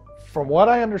 Okay. From what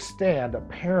I understand,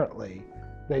 apparently.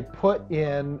 They put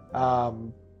in,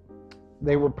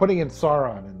 they were putting in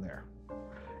Sauron in there.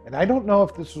 And I don't know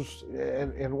if this was,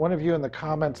 and one of you in the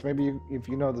comments, maybe if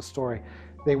you know the story,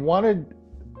 they wanted,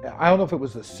 I don't know if it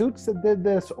was the suits that did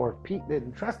this or if Pete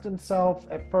didn't trust himself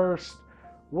at first,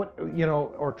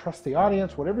 or trust the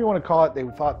audience, whatever you want to call it. They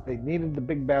thought they needed the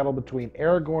big battle between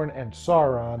Aragorn and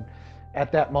Sauron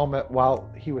at that moment while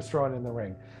he was thrown in the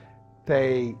ring.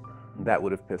 That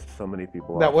would have pissed so many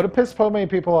people off. That would have pissed so many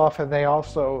people off, and they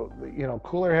also,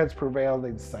 cooler heads prevailed.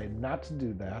 They decided not to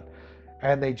do that,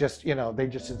 and they just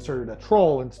inserted a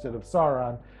troll instead of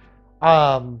Sauron.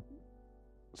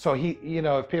 So he,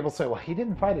 if people say, well, he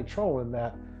didn't fight a troll in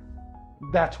that,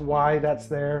 that's why that's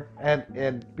there,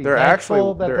 and be there actually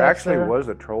was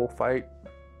a troll fight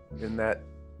in that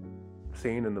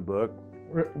scene in the book.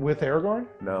 With Aragorn?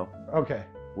 No. Okay.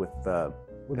 With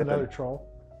another troll.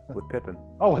 With Pippin.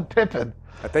 Oh, with Pippin.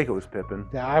 I think it was Pippin.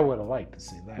 Yeah, I would have liked to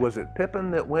see that. Was it Pippin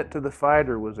that went to the fight,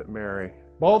 or was it Merry?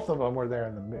 Both of them were there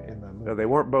in the movie. No, they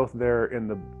weren't both there in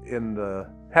the.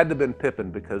 Had to have been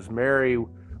Pippin because Merry.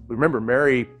 Remember,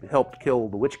 Merry helped kill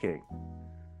the Witch King.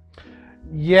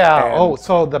 Yeah. And-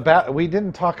 So we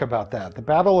didn't talk about that. The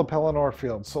Battle of Pelennor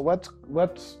Field. So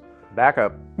let's Back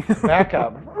up. back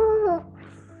up.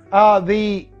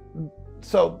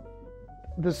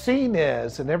 The scene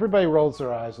is, and everybody rolls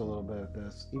their eyes a little bit at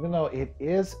this, even though it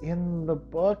is in the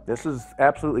book. This is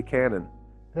absolutely canon.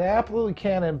 It's absolutely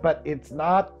canon, but it's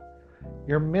not.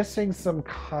 You're missing some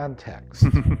context.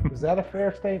 Is that a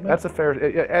fair statement? That's a fair.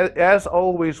 As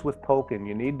always with Tolkien,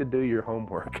 you need to do your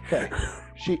homework. Okay.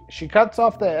 She cuts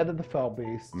off the head of the fell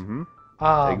beast. Mm-hmm.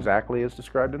 Um, Exactly as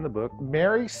described in the book.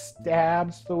 Mary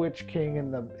stabs the Witch King in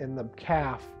the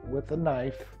calf with a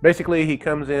knife. Basically, he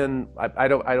comes in. I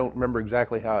don't remember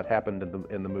exactly how it happened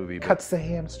in the movie. But Cuts the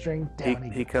hamstring down.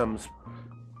 he comes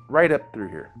right up through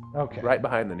here, Okay. right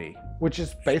behind the knee, Which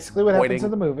is basically what happens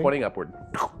in the movie. pointing upward.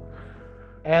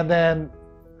 And then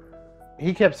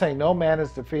he kept saying, "No man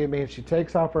has defeated me." And she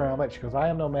takes off her helmet. She goes, "I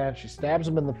am no man." She stabs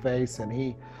him in the face, and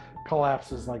he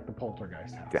collapses like the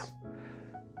poltergeist house. Yeah.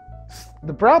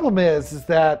 The problem is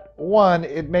that one,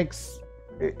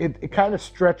 it kind of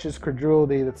stretches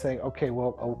credulity that's saying, okay,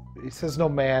 well, he says no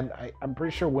man. I'm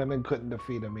pretty sure women couldn't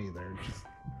defeat him either, just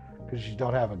because you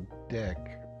don't have a dick.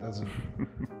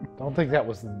 Don't think that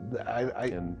was.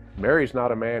 And Mary's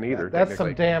not a man either. That's some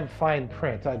technically. damn fine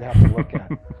print I'd have to look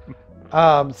at.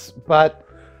 But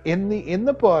in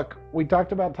the book, we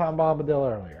talked about Tom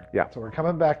Bombadil earlier. Yeah. So we're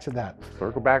coming back to that.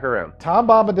 Circle back around. Tom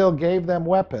Bombadil gave them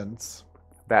weapons.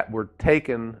 That were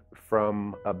taken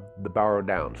from the Barrow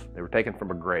Downs. They were taken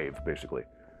from a grave, basically.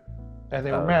 And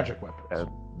they were magic weapons.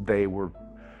 They were.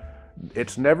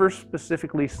 It's never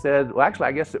specifically said. Well, actually,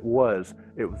 I guess it was.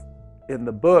 It was in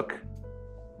the book.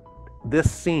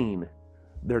 This scene,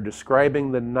 they're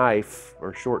describing the knife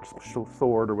or short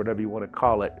sword or whatever you want to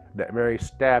call it that Mary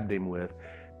stabbed him with,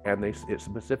 and it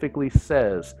specifically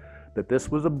says that this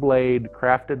was a blade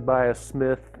crafted by a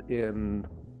smith in.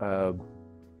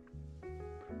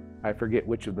 I forget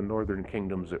which of the northern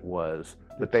kingdoms it was,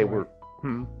 but they were.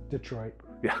 Detroit.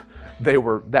 Yeah, they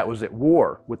were. That was at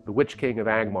war with the Witch King of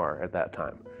Angmar at that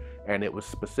time, and it was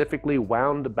specifically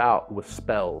wound about with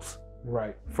spells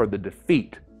Right. for the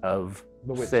defeat of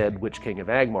The Witch said King. Witch King of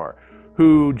Angmar,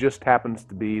 who just happens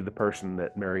to be the person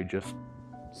that Mary just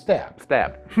Stabbed.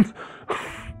 stabbed.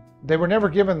 They were never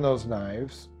given those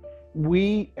knives.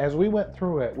 As we went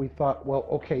through it, we thought, well,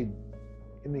 okay,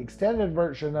 in the extended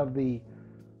version of the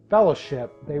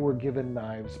Fellowship, they were given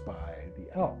knives by the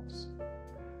elves.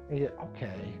 And yet,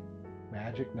 okay,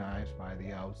 magic knives by the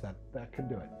elves, that could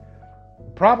do it.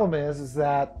 The problem is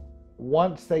that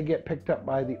once they get picked up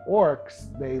by the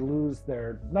orcs, they lose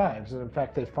their knives, and in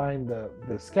fact, they find the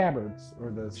scabbards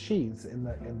or the sheaths in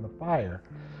the fire.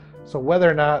 So whether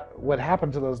or not what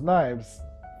happened to those knives,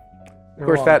 Of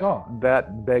course, they're long gone.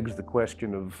 that begs the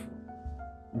question of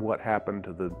what happened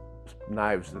to the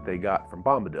knives that they got from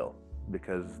Bombadil,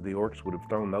 because the orcs would have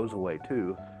thrown those away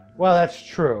too. Well, that's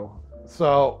true.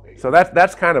 So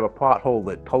that's kind of a plot hole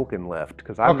that Tolkien left,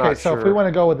 because I'm not so sure. if we want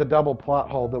to go with the double plot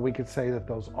hole, then we could say that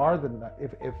those are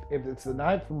if it's the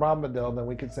knife from Bombadil, then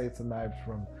we could say it's the knives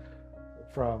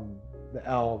from the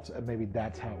elves, and maybe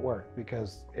that's how it worked.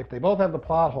 Because if they both have the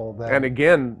plot hole, then And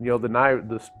again,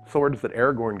 the swords that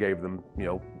Aragorn gave them,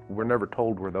 we're never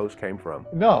told where those came from.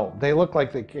 no, they look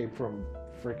like they came from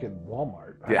freaking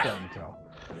Walmart. I Yeah. can't tell.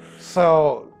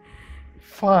 So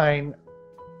fine,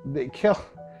 they kill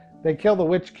the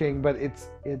Witch King, but it's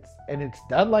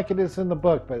done like it is in the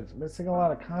book, but it's missing a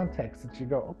lot of context that you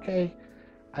go, okay,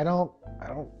 I don't.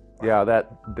 Yeah,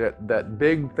 that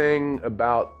big thing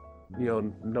about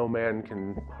no man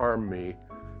can harm me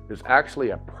is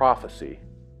actually a prophecy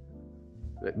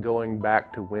that going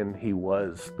back to when he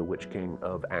was the Witch King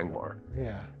of Angmar.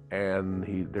 Yeah.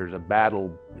 And there's a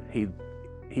battle.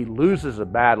 He loses a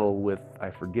battle with, I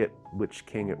forget which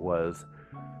king it was,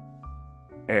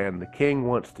 and the king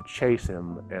wants to chase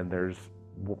him, and there's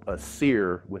a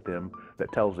seer with him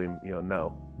that tells him,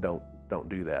 no, don't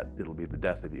do that. It'll be the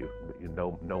death of you.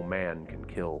 No man can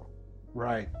kill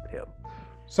Right. him.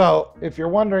 So if you're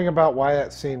wondering about why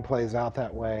that scene plays out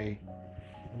that way,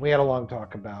 we had a long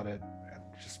talk about it.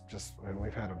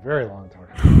 We've had a very long talk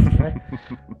about it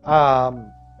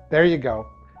today. There you go.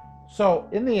 So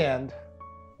in the end,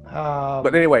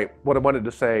 But anyway, what I wanted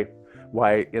to say,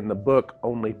 why in the book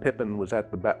only Pippin was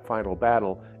at the final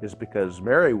battle, is because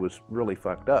Mary was really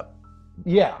fucked up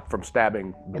yeah, from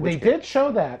stabbing the and they Witch King. did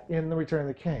show that in The Return of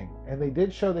the King, and they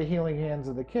did show the healing hands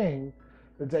of the king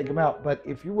to take him out. But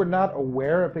if you were not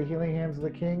aware of the healing hands of the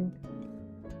king,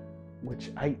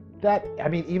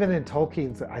 even in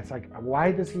Tolkien's, it's like,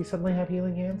 why does he suddenly have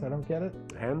healing hands? I don't get it.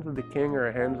 Hands of the king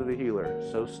are hands of the healer.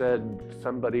 So said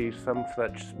somebody, some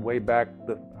such way back.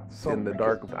 So in the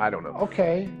dark. I don't know.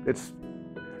 Okay.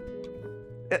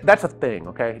 That's a thing.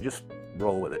 Okay, just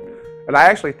roll with it. And I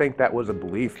actually think that was a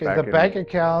belief Okay, back the in bank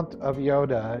account of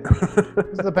Yoda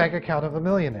is the bank account of a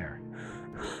millionaire.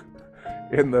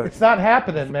 It's not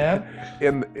happening, man.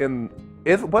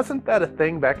 Wasn't that a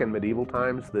thing back in medieval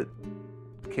times that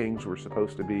kings were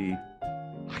supposed to be?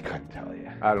 I couldn't tell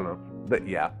you. I don't know, but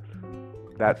yeah,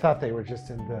 I thought they were just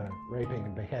into raping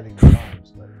and beheading the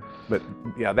moms. But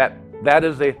yeah, that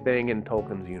is a thing in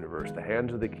Tolkien's universe. The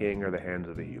hands of the king are the hands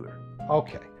of the healer.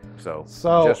 Okay. So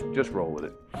just roll with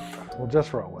it. We'll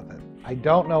just roll with it. I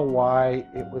don't know why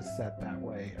it was set that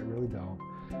way. I really don't.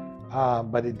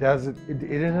 But it doesn't. It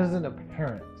isn't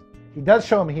apparent. He does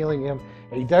show him healing him,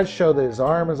 and he does show that his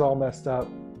arm is all messed up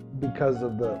because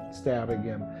of the stabbing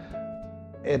him.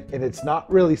 And it's not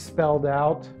really spelled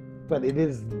out, but it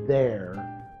is there.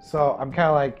 So I'm kind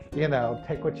of like,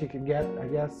 take what you can get, I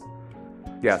guess.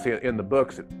 Yeah. See, in the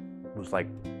books, it was like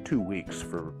 2 weeks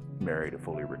for Mary to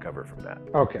fully recover from that.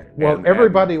 Okay. Well,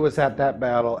 everybody was at that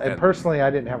battle, and personally, I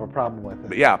didn't have a problem with it.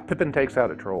 But yeah, Pippin takes out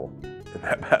a troll in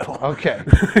that battle. Okay.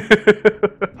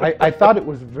 I thought it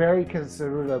was very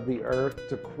considerate of the Earth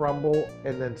to crumble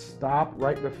and then stop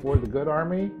right before the good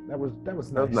army. That was nice.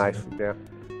 That was nice. Yeah.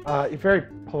 A very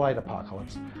polite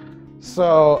apocalypse.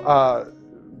 So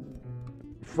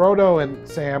Frodo and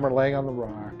Sam are laying on the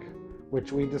rock,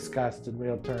 which we discussed in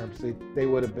real terms. They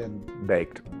would have been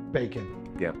baked. Bacon.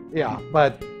 Yeah. Yeah,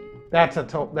 but that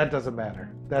doesn't matter.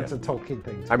 That's a Tolkien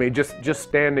thing. I mean, just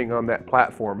standing on that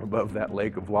platform above that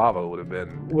lake of lava would have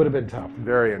been tough.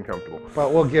 Very uncomfortable.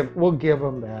 But we'll give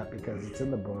them that because it's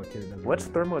in the book. What's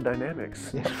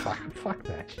thermodynamics? Yeah, fuck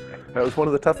that shit. That was one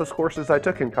of the toughest courses I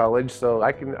took in college, so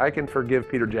I can forgive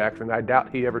Peter Jackson. I doubt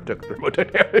he ever took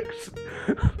thermodynamics.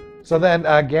 So then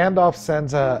Gandalf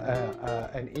sends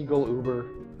an Eagle Uber.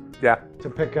 Yeah. To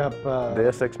pick up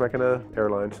the Ex Machina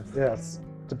Airlines. Yes,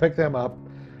 to pick them up,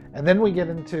 and then we get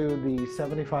into the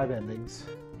 75 endings.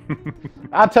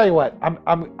 I'll tell you what,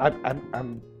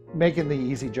 I'm making the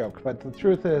easy joke, but the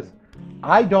truth is,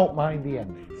 I don't mind the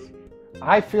endings.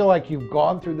 I feel like you've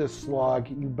gone through this slog.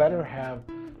 You better have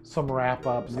some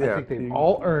wrap-ups. Yeah, I think they've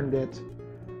all earned it.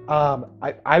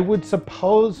 I would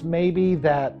suppose maybe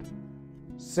that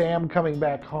Sam coming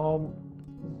back home,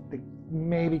 they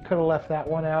maybe could have left that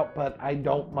one out, but I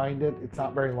don't mind it. It's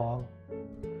not very long.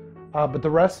 But the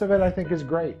rest of it, I think, is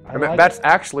great. That's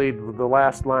actually the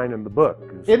last line in the book.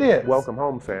 It is. Welcome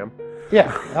home, Sam.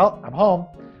 Yeah, well, I'm home.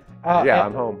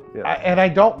 I'm home. Yeah. And I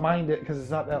don't mind it because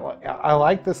it's not that long. I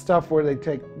like the stuff where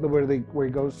where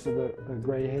he goes to the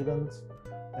Grey Havens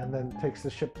and then takes the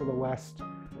ship to the west.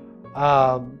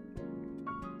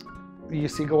 You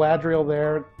see Galadriel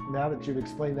there. Now that you've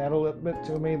explained that a little bit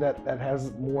to me, that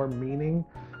has more meaning.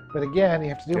 But again, you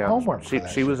have to do homework.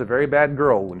 She was a very bad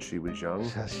girl when she was young.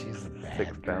 She's a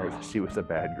bad girl. She was a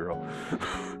bad girl.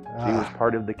 She was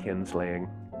part of the kinslaying.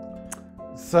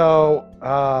 So,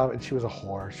 and she was a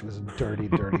whore. She was a dirty,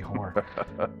 dirty whore.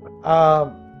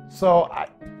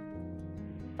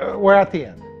 We're at the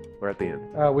end. We're at the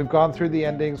end. We've gone through the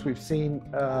endings. We've seen.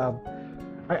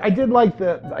 I did like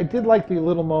the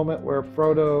little moment where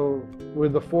Frodo,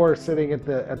 with the four sitting at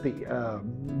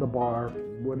the bar,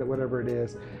 whatever it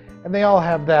is, and they all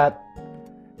have that.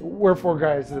 We're four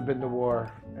guys that have been to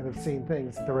war and have seen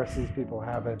things that the rest of these people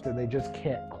haven't, and they just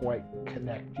can't quite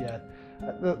connect yet.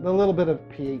 The little bit of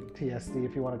PTSD,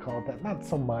 if you want to call it that, not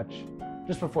so much.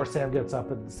 Just before Sam gets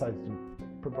up and decides to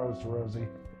propose to Rosie,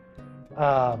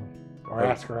 or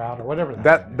ask her out, or whatever.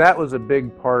 That was a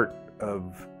big part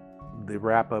of the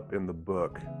wrap up in the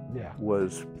book. Yeah.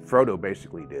 Was Frodo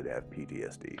basically did have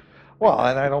PTSD. Well,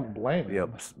 and I don't blame him. You know,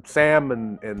 Sam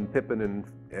and Pippin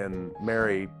and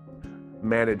Mary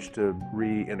managed to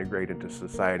reintegrate into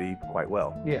society quite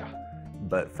well. Yeah.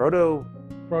 But Frodo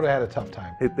had a tough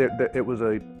time. It was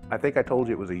I think I told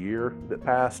you it was a year that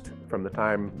passed from the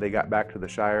time they got back to the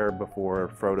Shire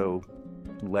before Frodo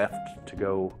left to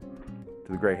go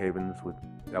to the Grey Havens with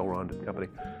Elrond and company.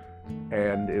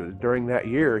 And it was during that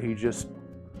year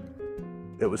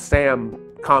it was Sam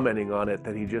commenting on it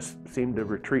that he just seemed to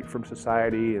retreat from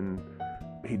society, and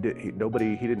he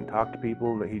didn't talk to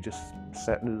people, and he just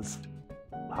sat in his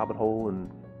hobbit hole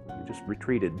and he just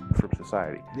retreated from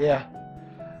society. Yeah.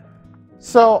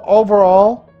 So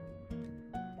overall,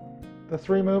 the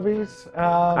three movies.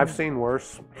 I've seen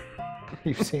worse.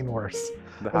 You've seen worse.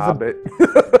 The Hobbit.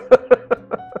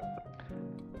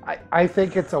 I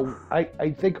think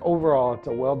I think overall it's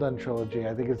a well done trilogy.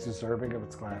 I think it's deserving of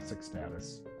its classic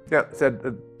status. Yeah,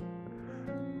 said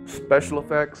special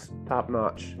effects top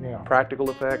notch. Yeah. Practical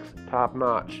effects top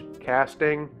notch.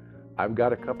 Casting, I've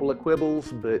got a couple of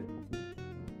quibbles, but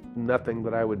nothing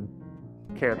that I would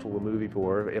cancel the movie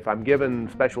for. If I'm given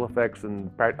special effects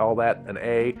and all that an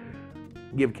A,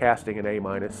 give casting an A-.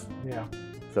 Yeah.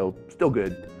 So still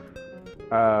good.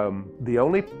 The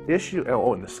only issue,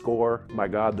 and the score. My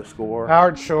God, the score.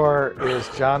 Howard Shore is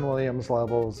John Williams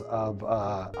levels of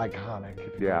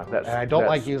iconic. Yeah, and I don't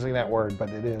like using that word, but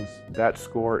it is. That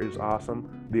score is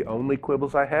awesome. The only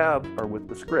quibbles I have are with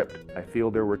the script. I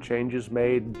feel there were changes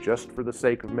made just for the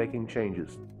sake of making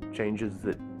changes. Changes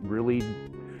that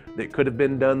could have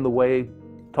been done the way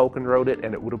Tolkien wrote it,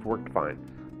 and it would have worked fine.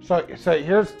 So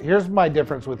here's my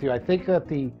difference with you. I think that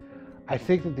the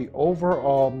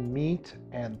overall meat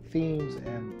and themes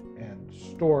and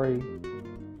story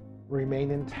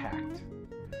remain intact,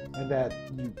 and that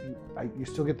you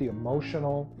still get the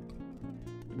emotional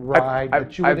ride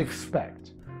that you would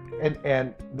expect,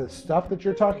 and the stuff that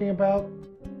you're talking about,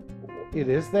 it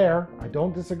is there. I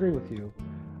don't disagree with you,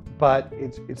 but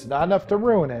it's not enough to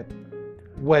ruin it.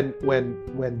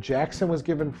 When Jackson was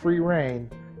given free reign,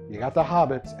 you got the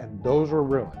hobbits, and those were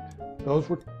ruined. Those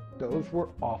were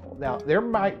awful. Now there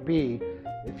might be,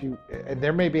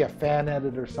 there may be a fan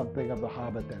edit or something of The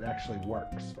Hobbit that actually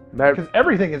works, because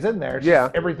everything is in there. It's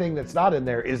just everything that's not in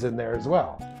there is in there as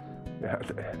well. Yeah.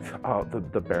 Oh, the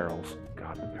barrels.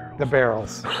 God, the barrels. The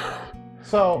barrels.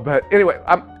 So, but anyway,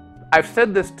 I've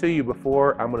said this to you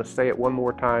before. I'm going to say it one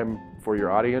more time for your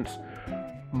audience.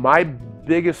 My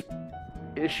biggest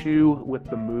issue with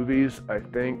the movies, I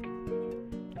think,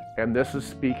 and this is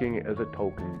speaking as a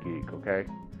Tolkien geek, okay?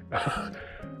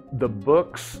 The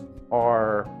books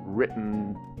are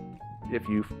written, if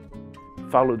you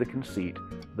follow the conceit,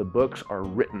 the books are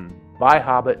written by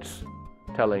hobbits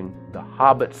telling the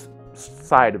hobbits'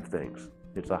 side of things.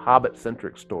 It's a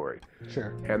hobbit-centric story.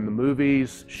 Sure. And the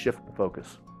movies shift the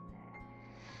focus.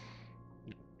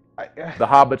 The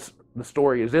hobbits, the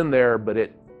story is in there,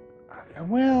 but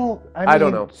well, I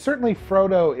don't know. Certainly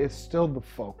Frodo is still the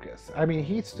focus. I mean,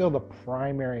 he's still the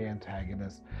primary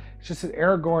antagonist. It's just that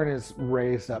Aragorn is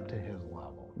raised up to his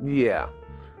level. Yeah.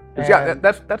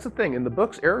 That's the thing. In the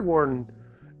books, Aragorn,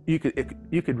 you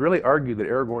could really argue that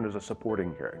Aragorn is a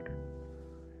supporting character.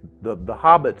 The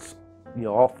hobbits,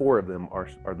 all four of them are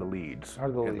the leads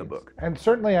in the book. And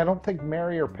certainly I don't think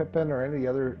Merry or Pippin or any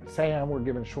other Sam were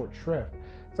given short shrift.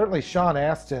 Certainly Sean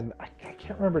Astin, I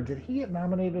can't remember, did he get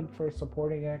nominated for a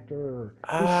supporting actor? Or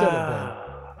he should have been.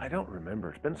 I don't remember.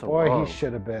 It's been so long. Boy, he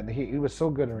should have been. He was so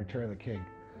good in Return of the King.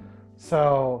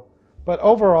 So, but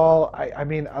overall, I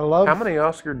mean, I love... How many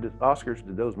Oscars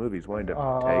did those movies wind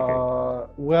up taking?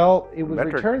 Well, it was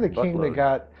Metric Return of the King buttload. that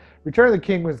got... Return of the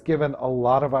King was given a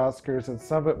lot of Oscars, and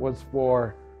some of it was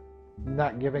for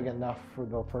not giving enough for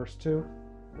the first two.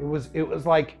 It was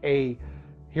like a...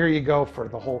 Here you go for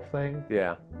the whole thing.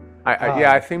 Yeah.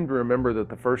 I seem to remember that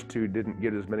the first two didn't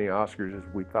get as many Oscars as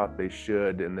we thought they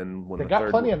should, and then when they got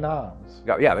plenty of noms.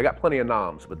 They got plenty of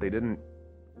noms, but they didn't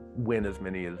win as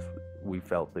many as we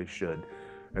felt they should.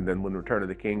 And then when Return of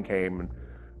the King came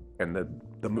and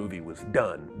the movie was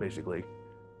done, basically,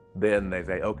 then they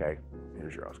say, okay,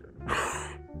 here's your Oscar.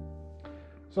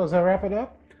 So does that wrap it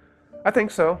up? I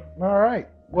think so. All right.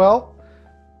 Well,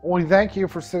 we thank you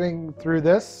for sitting through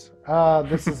this.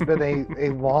 This has been a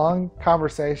long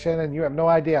conversation, and you have no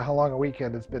idea how long a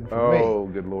weekend it's been for me. Oh,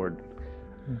 good Lord.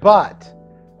 But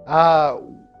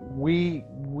we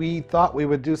thought we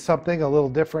would do something a little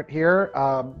different here.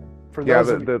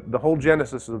 The whole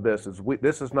genesis of this is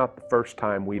this is not the first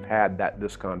time we've had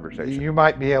this conversation. You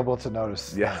might be able to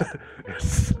notice. Yeah.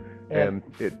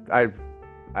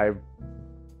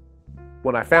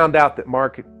 When I found out that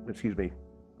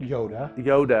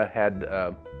Yoda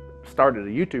had started a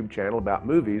YouTube channel about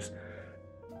movies,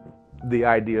 the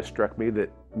idea struck me that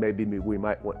maybe we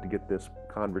might want to get this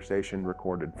conversation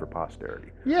recorded for posterity.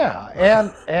 Yeah,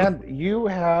 and you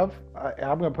have,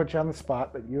 I'm going to put you on the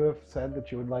spot, but you have said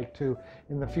that you would like to,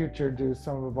 in the future, do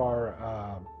some of our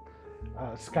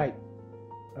Skype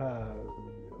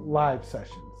live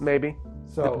sessions. Maybe.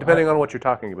 So depending on what you're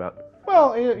talking about.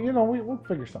 Well, we'll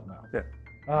figure something out. Yeah.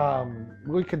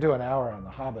 We could do an hour on The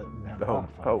Hobbit and have a lot of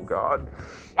fun. Oh God,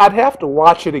 I'd have to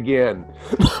watch it again.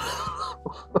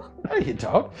 No, you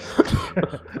don't.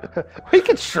 We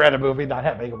could shred a movie not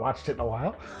having watched it in a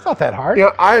while. It's not that hard.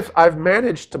 Yeah, I've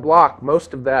managed to block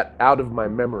most of that out of my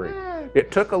memory.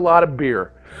 It took a lot of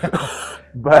beer,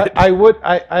 but I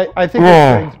think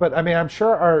there's things. But I mean, I'm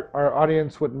sure our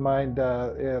audience wouldn't mind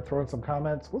throwing some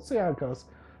comments. We'll see how it goes.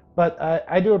 But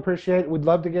I do appreciate it. We'd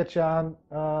love to get you on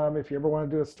if you ever want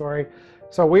to do a story.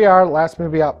 So we are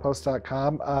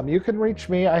lastmovieoutpost.com. You can reach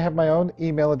me. I have my own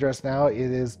email address now. It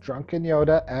is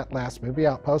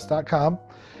drunkenyoda@lastmovieoutpost.com.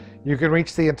 You can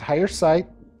reach the entire site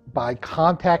by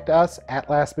contact us at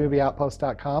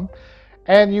lastmovieoutpost.com.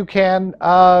 And you can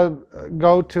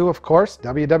go to, of course,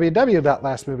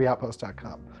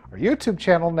 www.lastmovieoutpost.com. Our YouTube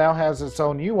channel now has its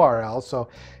own URL, so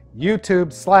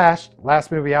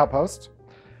YouTube/lastmovieoutpost,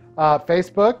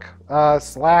 Facebook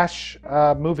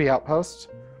 /Movie Outpost,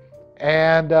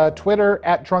 and Twitter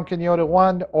at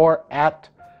DrunkenYoda1 or at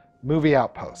Movie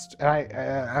Outpost. And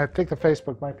I think the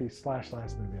Facebook might be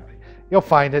 /LastMovieOutpost. You'll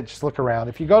find it. Just look around.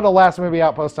 If you go to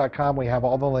lastmovieoutpost.com, we have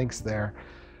all the links there.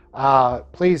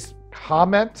 Please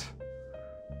comment,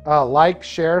 like,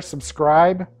 share,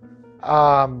 subscribe.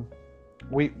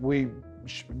 We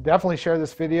definitely share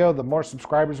this video. The more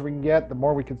subscribers we can get, the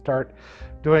more we can start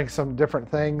doing some different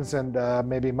things and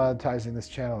maybe monetizing this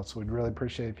channel. So we'd really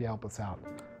appreciate if you help us out.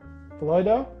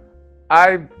 Fuloydo?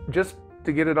 Just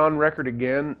to get it on record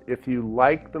again, if you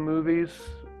like the movies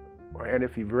and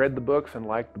if you've read the books and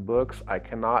like the books, I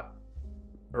cannot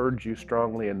urge you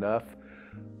strongly enough,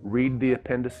 read the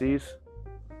appendices.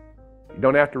 You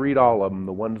don't have to read all of them.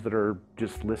 The ones that are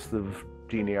just lists of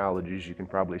genealogies you can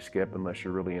probably skip unless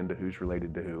you're really into who's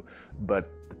related to who. But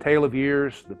The Tale of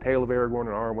Years, The Tale of Aragorn and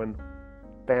Arwen,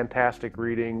 fantastic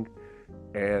reading,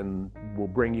 and will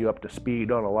bring you up to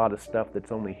speed on a lot of stuff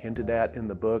that's only hinted at in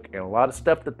the book, and a lot of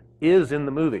stuff that is in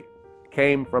the movie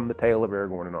came from The Tale of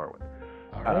Aragorn and Arwen.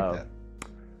 All right, then.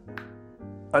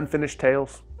 Unfinished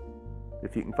Tales,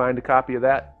 if you can find a copy of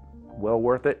that, well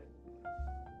worth it.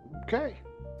 Okay.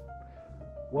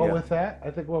 Well, Yeah. with that,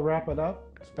 I think we'll wrap it up,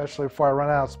 especially before I run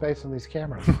out of space on these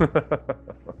cameras.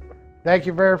 Thank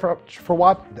you very much for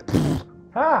watching.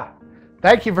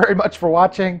 Thank you very much for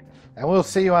watching, and we'll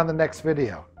see you on the next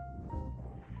video.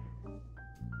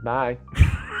 Bye.